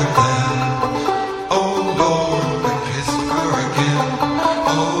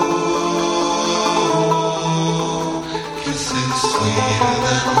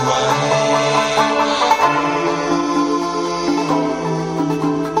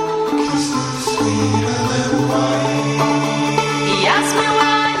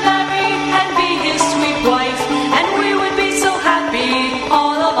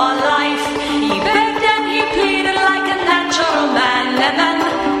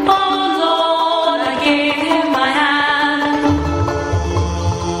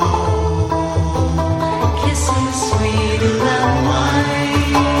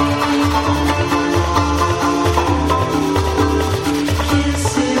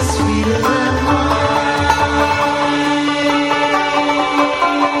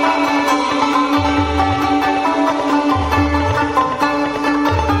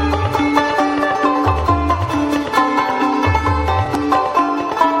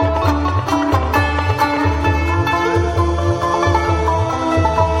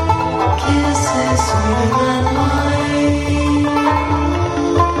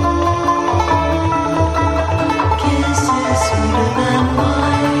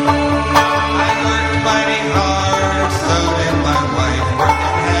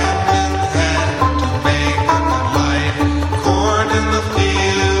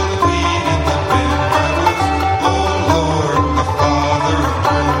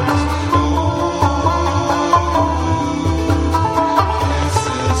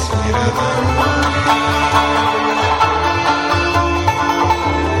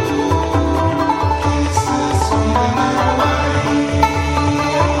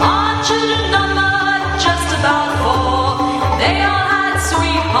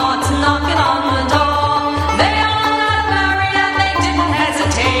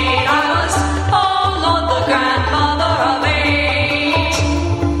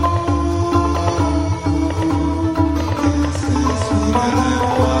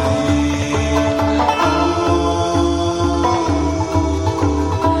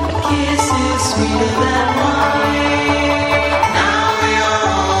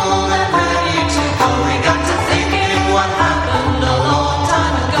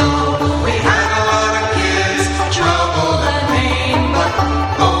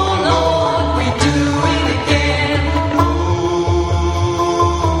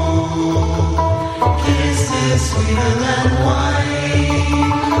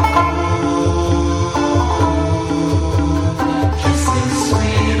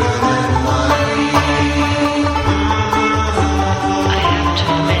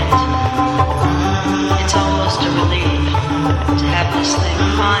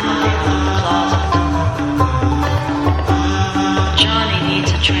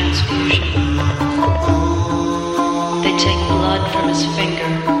his finger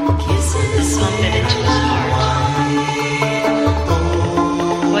and pump it into his heart.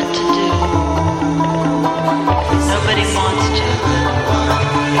 What to do? Nobody wants to.